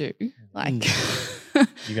hard to do. Like,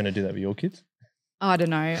 you're going to do that with your kids? I don't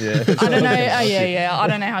know. Yeah. I don't know. I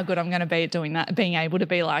don't know how good I'm going to be at doing that, being able to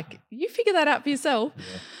be like, you figure that out for yourself.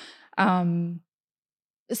 Yeah.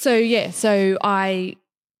 So I,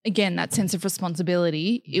 again, that sense of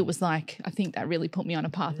responsibility, it was like, I think that really put me on a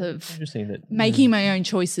path of making my own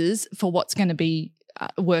choices for what's going to be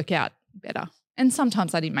work out better. And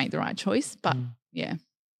sometimes I didn't make the right choice, but yeah.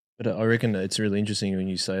 But I reckon it's really interesting when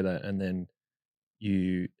you say that and then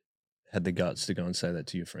you had the guts to go and say that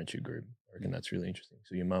to your friendship group. I reckon that's really interesting.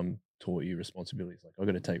 So your mum taught you responsibilities. Like, I've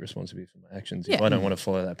got to take responsibility for my actions. If I don't want to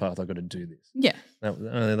follow that path, I've got to do this. Yeah.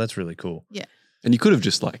 That's really cool. Yeah. And you could have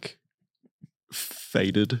just like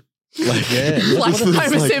faded. Like, like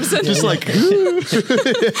Homer Simpson. Just like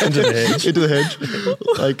into the hedge.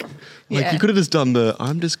 Like you could have just done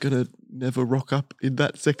I'm just going to never rock up in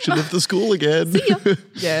that section of the school again. See ya.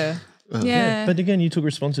 Yeah. Yeah. But again, you took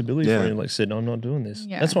responsibility for it and like said, no, I'm not doing this.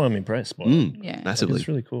 Yeah. That's why I'm impressed by it. Yeah. Massively. It's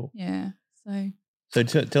really cool. Yeah. So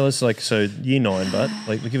tell us year 9, but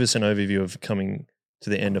like give us an overview of coming to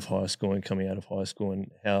the end of high school and coming out of high school and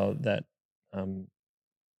how that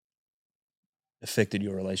affected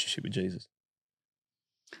your relationship with Jesus.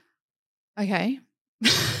 Okay.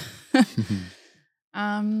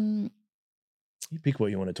 You pick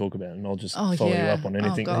what you want to talk about and I'll just follow you up on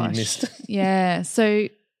anything that you missed. Yeah. So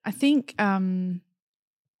I think so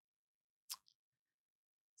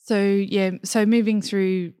moving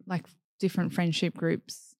through like different friendship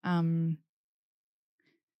groups,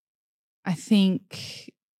 I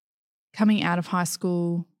think coming out of high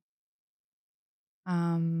school,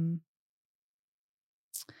 I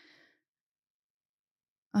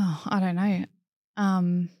don't know.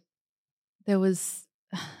 There was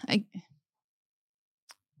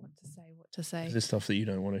what to say. Is this stuff that you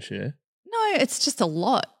don't want to share? No, it's just a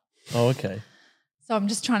lot. Oh, okay. So I'm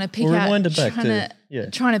just trying to pick We'll out. rewind it back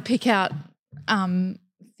Trying to pick out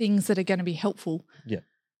things that are going to be helpful. Yeah.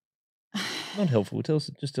 Not helpful. Tell us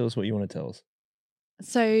what you want to tell us.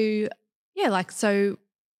 So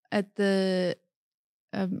at the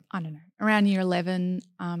I don't know, around year 11,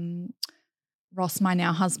 Ross, my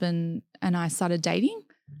now husband, and I started dating.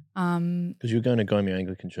 Because you were going to Gymea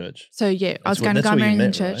Anglican Church. So I was going to Gymea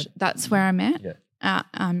Anglican Church. Right? That's where I met. Yeah.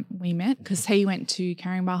 We met because he went to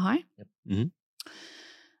Caringbah High. Yep.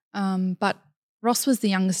 Mm-hmm. But Ross was the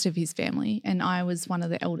youngest of his family, and I was one of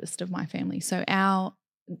the eldest of my family. So our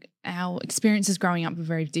experiences growing up were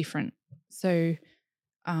very different. So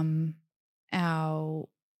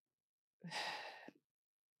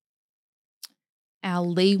our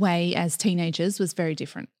leeway as teenagers was very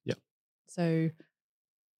different. Yep. So,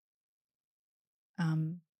 I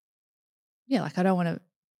don't want to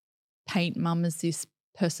paint mum as this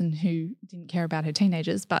person who didn't care about her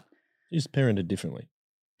teenagers, but she's parented differently.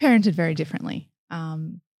 Parented very differently.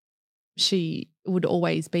 She would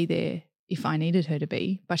always be there if I needed her to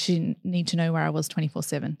be, but she didn't need to know where I was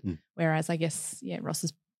 24/7. Whereas I guess,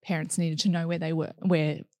 Ross's parents needed to know where they were,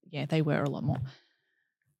 they were a lot more.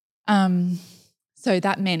 So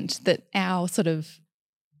that meant that our sort of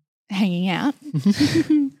hanging out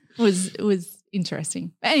was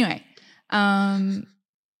interesting. But anyway,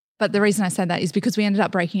 but the reason I said that is because we ended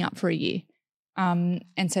up breaking up for a year. And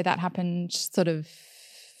so that happened sort of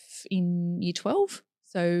in year 12.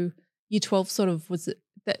 So year 12 sort of was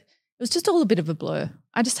that it was just all a bit of a blur.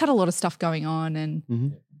 I just had a lot of stuff going on,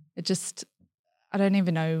 and it just, I don't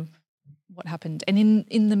even know what happened. And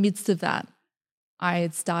in the midst of that, I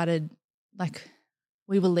had started,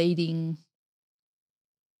 we were leading.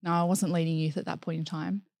 No, I wasn't leading youth at that point in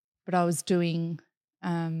time, but I was doing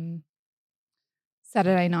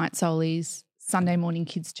Saturday night Solies, Sunday morning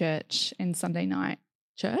kids church, and Sunday night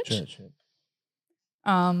church.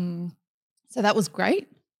 So that was great.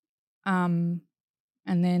 And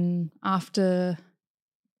then after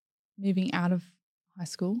moving out of high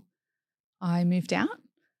school, I moved out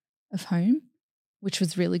of home, which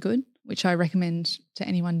was really good, which I recommend to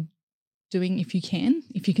anyone doing if you can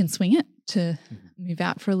swing it, to move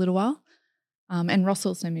out for a little while. And Ross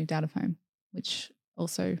also moved out of home, which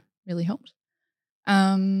also really helped.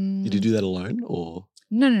 Did you do that alone or?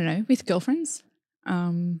 No, with girlfriends.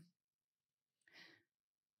 And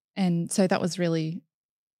so that was really,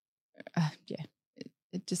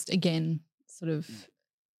 it just again sort of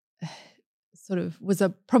was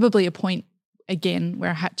probably a point again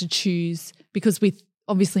where I had to choose, because with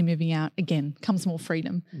obviously moving out again comes more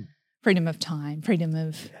freedom, freedom of time, freedom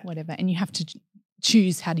of whatever, and you have to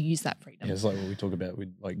choose how to use that freedom. Yeah, it's like what we talk about with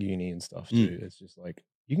uni and stuff too. It's just like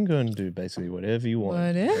you can go and do basically whatever you want.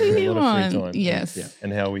 Whatever you want. Free time. Yes.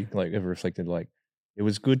 And how we ever reflected, it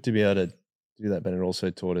was good to be able to do that, but it also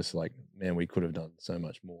taught us man, we could have done so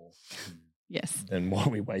much more. Yes. Than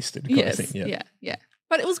what we wasted. Yes. Yeah.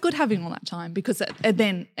 But it was good having all that time, because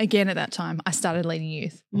then again at that time I started leading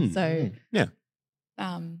youth.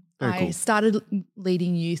 I started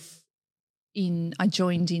leading youth I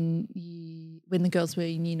joined when the girls were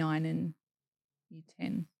in year 9 and year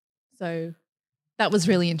 10. So that was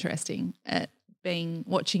really interesting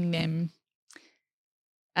watching them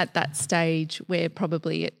at that stage where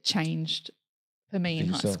probably it changed for me in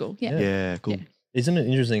high school. Yeah. Yeah, cool. Yeah. Isn't it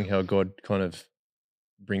interesting how God kind of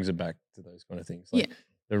brings it back to those kind of things?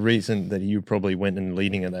 The reason that you probably went and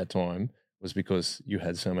leading at that time was because you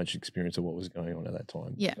had so much experience of what was going on at that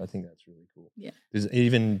time. Yeah. I think that's really cool. Yeah.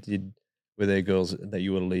 Were there girls that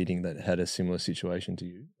you were leading that had a similar situation to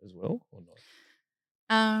you as well, or not?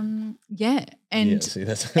 Yeah. And see,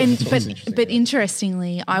 that's interesting. But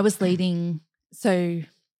interestingly, I was leading, so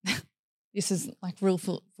this is real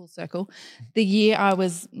full circle. The year I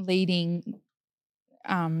was leading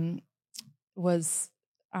was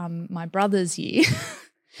my brother's year.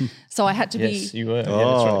 So I had to be. Yes, you were.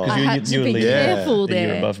 Oh. I had to be careful there.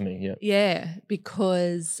 You were above me. Yeah. Yeah,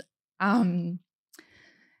 because I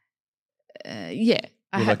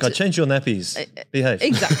changed your nappies. Behave.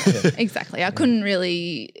 Exactly. Exactly. I couldn't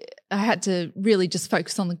really. I had to really just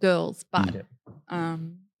focus on the girls, but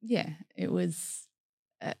it was.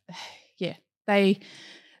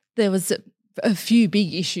 There was a few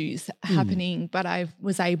big issues happening, but I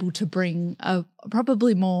was able to bring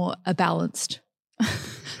probably more a balanced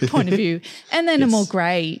point of view, and then a more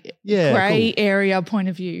grey area point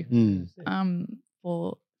of view.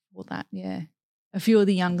 For that, yeah. A few of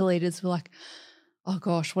the younger leaders were like, "Oh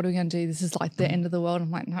gosh, what are we going to do? This is like the end of the world."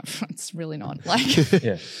 I'm like, "No, it's really not." Like,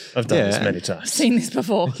 yeah, I've done this many times. Seen this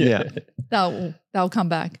before. Yeah. They'll come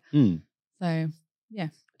back. Mm. So yeah.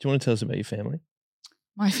 Do you want to tell us about your family?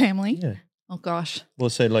 My family. Yeah. Oh gosh. Well,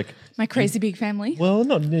 so like my crazy big family. Well,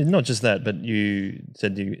 not just that, but you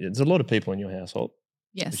said there's a lot of people in your household.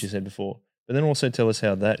 Yes. Which you said before. But then also tell us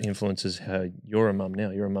how that influences how you're a mum now.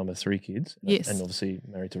 You're a mum of 3 kids. Yes. And obviously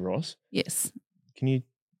married to Ross. Yes. Can you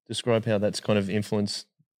describe how that's kind of influenced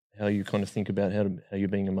how you kind of think about how you're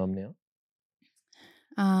being a mum now?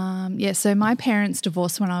 Yeah, so my parents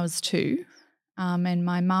divorced when I was 2, and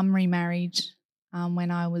my mum remarried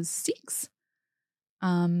when I was 6.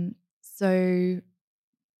 And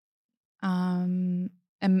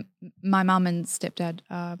my mum and stepdad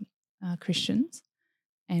are Christians,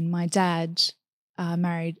 and my dad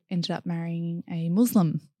ended up marrying a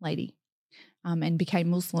Muslim lady, and became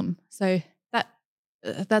Muslim. So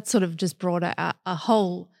that sort of just brought a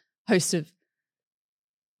whole host of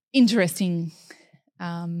interesting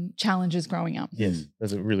challenges growing up. Yes,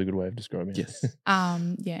 that's a really good way of describing it. Yes.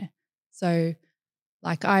 Yeah. So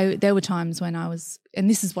like there were times when I was, and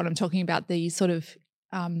this is what I'm talking about, the sort of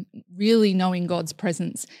really knowing God's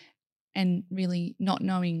presence and really not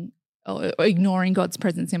knowing or ignoring God's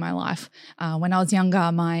presence in my life. When I was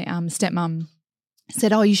younger, my stepmom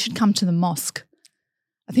said, "Oh, you should come to the mosque.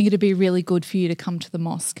 I think it'd be really good for you to come to the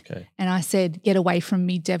mosque." Okay. And I said, "Get away from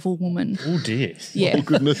me, devil woman." Oh dear. Yeah. Oh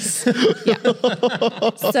goodness. Yeah.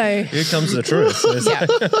 So here comes the truth.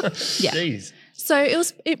 Yeah. Jeez. So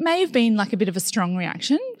it may have been like a bit of a strong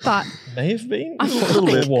reaction, but may have been.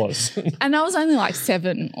 It was. And I was only like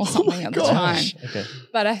 7 or something at the time. Okay.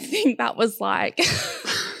 But I think that was like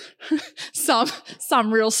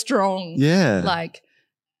some real strong. Yeah. Like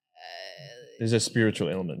there's a spiritual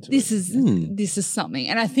element to this it. This is something,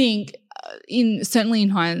 and I think certainly in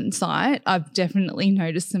hindsight, I've definitely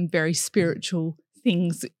noticed some very spiritual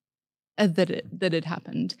things that had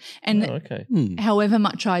happened. And however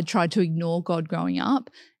much I tried to ignore God growing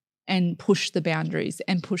up and push the boundaries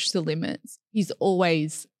and push the limits, He's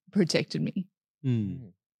always protected me.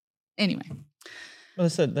 Anyway. Well,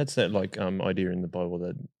 that's that like idea in the Bible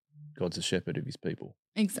that God's a shepherd of His people.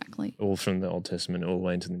 Exactly. All from the Old Testament all the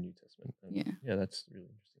way into the New Testament. And yeah, that's really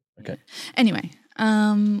interesting. Okay. Anyway,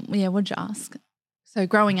 what'd you ask? So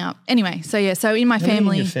growing up. Anyway, so in my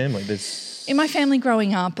family. In my family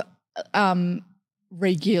growing up,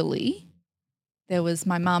 regularly, there was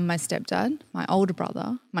my mum, my stepdad, my older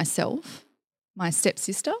brother, myself, my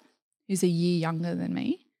stepsister, who's a year younger than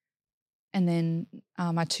me, and then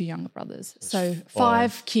my 2 younger brothers. So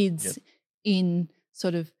 5 kids in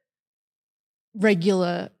sort of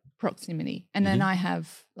regular proximity. And then I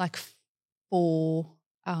have like 4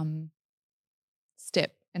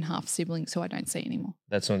 step and half siblings who I don't see anymore.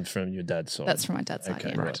 That's from your dad's side? That's from my dad's side,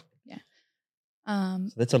 okay, yeah. Right. Yeah.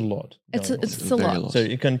 So that's a lot. It's a lot. So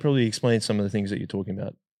you can probably explain some of the things that you're talking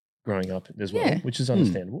about growing up as well, which is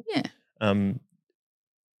understandable. Yeah.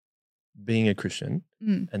 Being a Christian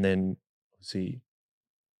and then obviously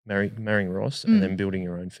marrying Ross and then building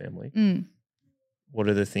your own family. What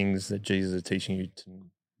are the things that Jesus is teaching you to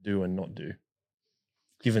do and not do,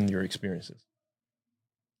 given your experiences?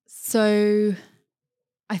 So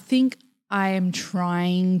I think I am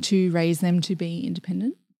trying to raise them to be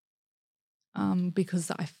independent because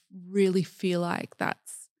I really feel like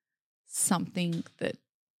that's something that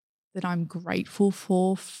I'm grateful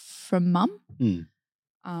for from mum.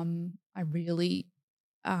 I really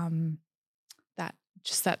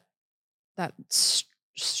that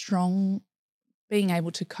strong being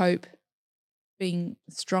able to cope, being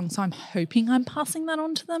strong. So I'm hoping I'm passing that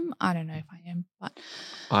on to them. I don't know if I am, but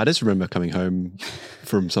I just remember coming home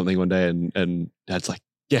from something one day and Dad's like,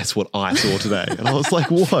 "Guess what I saw today?" And I was like,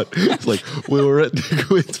 "What?" It's like, we were at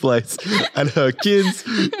Gwen's place and her kids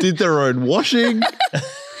did their own washing.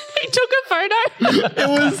 He took a photo. It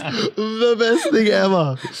was the best thing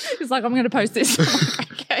ever. He's like, "I'm going to post this."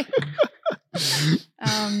 Okay.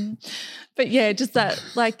 But yeah, just that,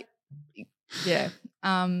 like, yeah.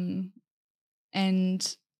 And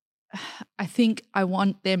I think I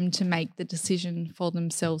want them to make the decision for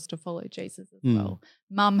themselves to follow Jesus as well.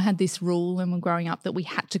 Mum had this rule when we were growing up that we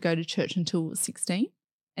had to go to church until we were 16,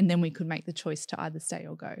 and then we could make the choice to either stay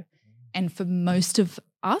or go. And for most of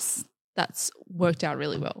us, that's worked out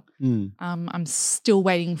really well. I'm still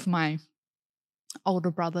waiting for my older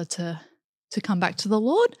brother to come back to the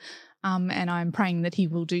Lord, and I'm praying that he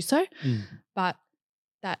will do so. But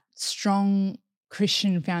that strong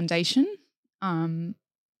Christian foundation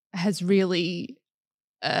has really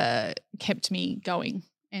kept me going,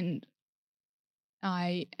 and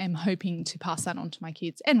I am hoping to pass that on to my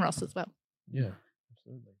kids and Ross as well. Yeah,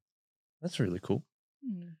 absolutely. That's really cool.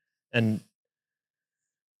 Mm. And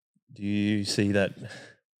do you see that?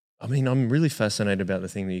 I mean, I'm really fascinated about the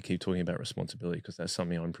thing that you keep talking about, responsibility, because that's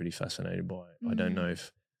something I'm pretty fascinated by. I don't know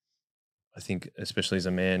if, I think especially as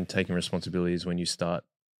a man, taking responsibility is when you start,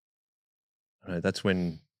 I don't know, that's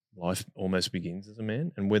when life almost begins as a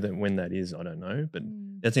man. And when that is, I don't know, but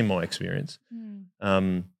that's in my experience.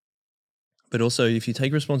 But also if you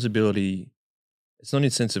take responsibility, it's not in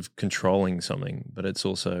the sense of controlling something, but it's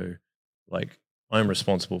also like I'm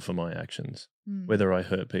responsible for my actions, whether I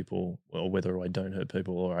hurt people or whether I don't hurt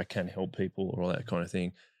people or I can help people or all that kind of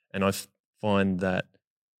thing. And I find that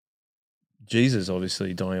Jesus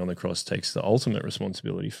obviously dying on the cross takes the ultimate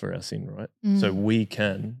responsibility for our sin, right? So we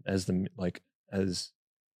can, as the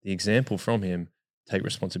example from him, take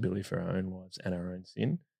responsibility for our own lives and our own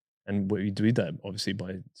sin. And we do that obviously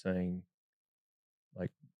by saying,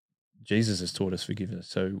 like, Jesus has taught us forgiveness,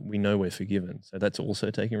 so we know we're forgiven. So that's also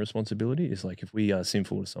taking responsibility. Is like if we are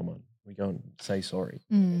sinful to someone, we go and say sorry.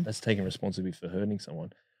 That's taking responsibility for hurting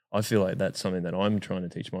someone. I feel like that's something that I'm trying to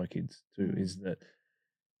teach my kids too, is that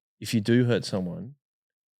if you do hurt someone,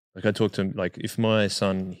 like I talk to him, like if my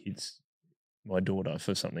son hits my daughter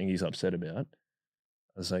for something he's upset about,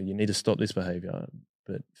 I say, you need to stop this behavior.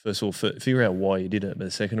 But first of all, figure out why you did it.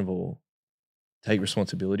 But second of all, take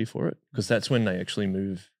responsibility for it, because that's when they actually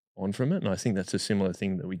move on from it. And I think that's a similar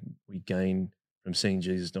thing that we gain from seeing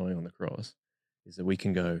Jesus dying on the cross, is that we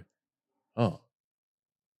can go, oh,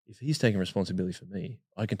 if he's taking responsibility for me,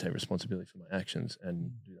 I can take responsibility for my actions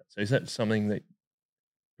and do that. So is that something that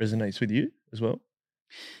resonates with you as well?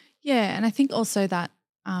 Yeah, and I think also that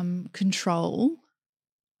control,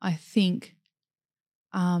 I think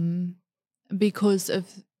because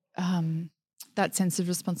of that sense of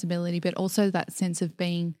responsibility, but also that sense of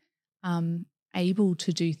being able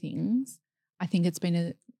to do things, I think it's been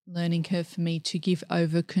a learning curve for me to give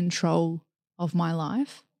over control of my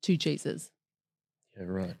life to Jesus. Yeah,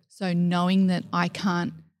 right. So knowing that I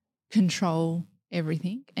can't control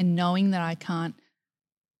everything, and knowing that I can't,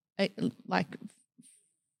 like,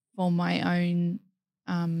 for my own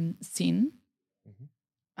sin.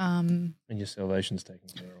 And your salvation's taken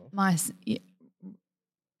care of.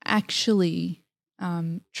 Actually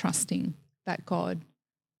trusting that God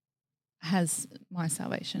has my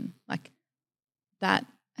salvation. Like, that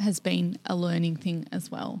has been a learning thing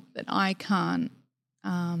as well, that I can't,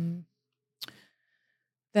 that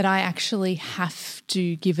I actually have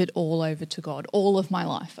to give it all over to God, all of my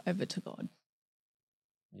life over to God.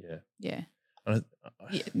 Yeah. Yeah.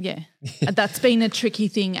 Yeah. That's been a tricky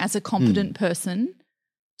thing as a competent person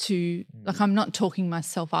to, like, I'm not talking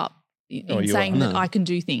myself up in saying that I can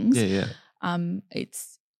do things. Yeah.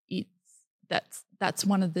 It's that's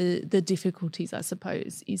one of the difficulties, I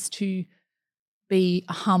suppose, is to be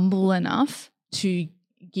humble enough to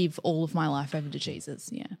give all of my life over to Jesus.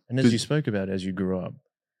 Yeah. And as you spoke about, as you grew up,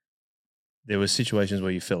 there were situations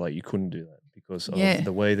where you felt like you couldn't do that because of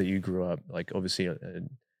the way that you grew up. Like, obviously a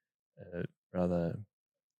rather,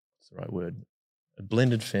 what's the right word, a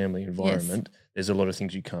blended family environment. Yes. There's a lot of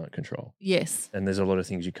things you can't control. Yes. And there's a lot of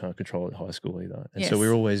things you can't control at high school either. And so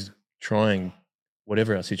we're always trying,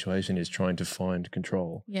 whatever our situation is, trying to find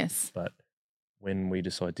control. Yes. But when we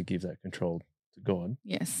decide to give that control to God,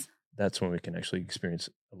 that's when we can actually experience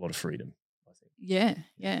a lot of freedom, I think. Yeah.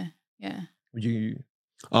 Would you?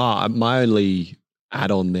 My only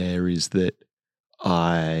add-on there is that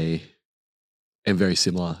I am very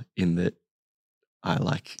similar in that I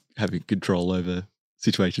like having control over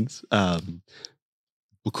situations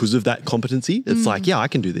because of that competency. It's like, I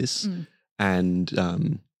can do this, and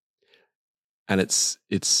it's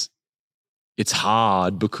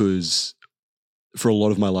hard because for a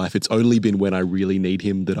lot of my life, it's only been when I really need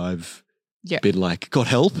him that I've been like, God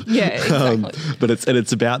help. Yeah, exactly. But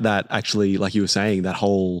it's about that, actually, like you were saying, that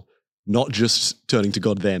whole not just turning to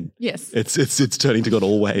God then. Yes. It's turning to God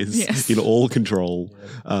always in all control,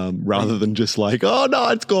 rather than just like, oh no,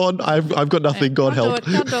 it's gone. I've got nothing. God help.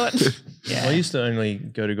 Can't do it. I used to only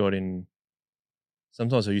go to God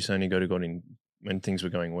sometimes I used to only go to God when things were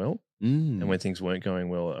going well. And when things weren't going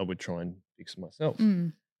well, I would try and fix it myself.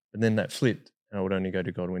 But then that flipped, and I would only go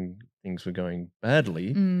to God when things were going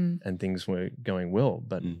badly and things were going well.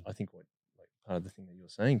 But I think part of the thing that you're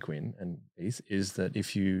saying, Quinn and Heath, is that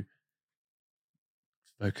if you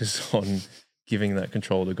focus on giving that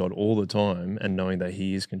control to God all the time and knowing that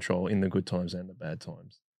He is control in the good times and the bad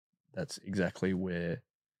times, that's exactly where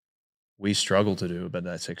we struggle to do it, but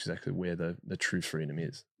that's exactly where the true freedom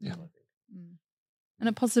is. Yeah. And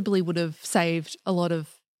it possibly would have saved a lot of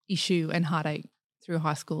issue and heartache through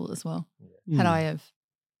high school as well. Had I have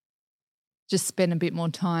just spent a bit more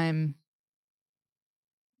time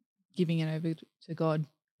giving it over to God.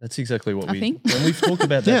 That's exactly what I think. when we've talked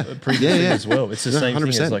about that previously as well. It's the same 100%.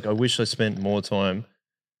 thing as like, I wish I spent more time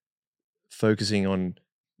focusing on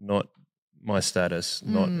not my status,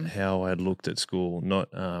 not how I had looked at school, not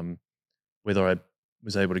whether I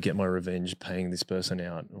was able to get my revenge paying this person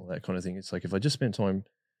out and all that kind of thing. It's like, if I just spent time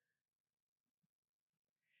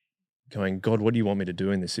going, God, what do you want me to do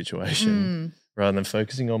in this situation? Rather than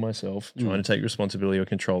focusing on myself, trying to take responsibility or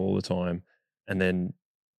control all the time, and then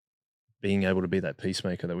being able to be that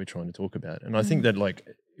peacemaker that we're trying to talk about. And I think that, like,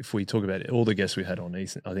 if we talk about all the guests we had on,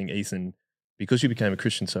 Ethan, I think Ethan, because you became a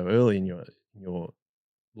Christian so early in your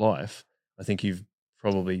life, I think you've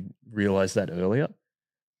probably realized that earlier.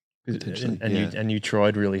 And you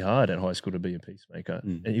tried really hard at high school to be a peacemaker.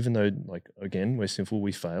 And even though, like, again, we're sinful,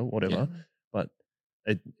 we fail, whatever. But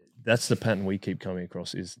that's the pattern we keep coming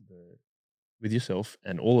across with yourself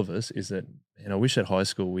and all of us, is that, and I wish at high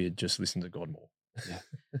school we had just listened to God more.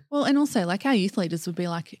 Well, and also, like, our youth leaders would be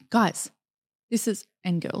like, guys, this is,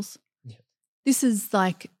 and girls, this is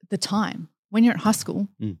like the time. When you're at high school,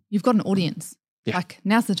 you've got an audience. Like,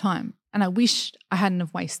 now's the time. And I wish I hadn't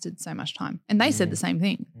have wasted so much time. And they said the same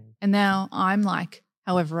thing. And now I'm like,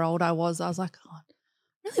 however old I was like, oh, I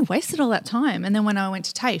really wasted all that time. And then when I went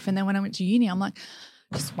to TAFE and then when I went to uni, I'm like,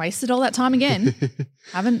 just wasted all that time again.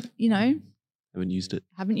 Haven't used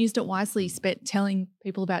it wisely, spent telling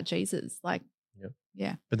people about Jesus. Like,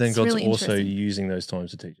 But then it's God's really also interesting. using those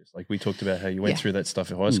times to teach us. Like, we talked about how you went through that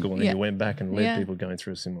stuff at high school and then you went back and led people going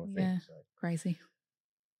through a similar thing. So Crazy.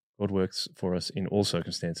 God works for us in all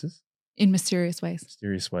circumstances. In mysterious ways.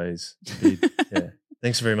 Mysterious ways. Indeed.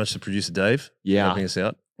 Thanks very much to producer Dave for helping us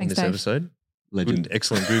out on this episode. Legend. Good,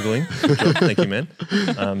 excellent Googling. Good job. Thank you, man.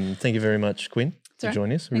 Thank you very much, Quinn, for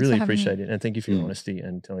joining us. We really appreciate it. And thank you for your honesty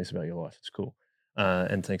and telling us about your life. It's cool.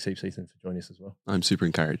 And thanks heaps, Ethan, for joining us as well. I'm super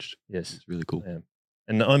encouraged. Yes. It's really cool. I am.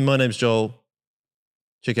 And my name's Joel.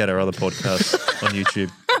 Check out our other podcasts on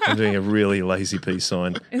YouTube. I'm doing a really lazy peace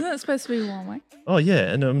sign. Isn't that supposed to be one way? Oh,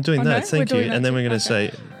 yeah. And I'm doing that. No? Thank you. And then we're going to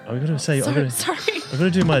say, I'm going to say, Sorry. I've got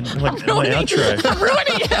to do my outro. I'm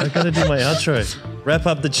ruining it. I've got to do my outro. Wrap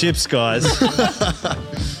up the chips, guys.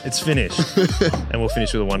 It's finished. And we'll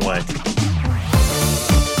finish with a one way.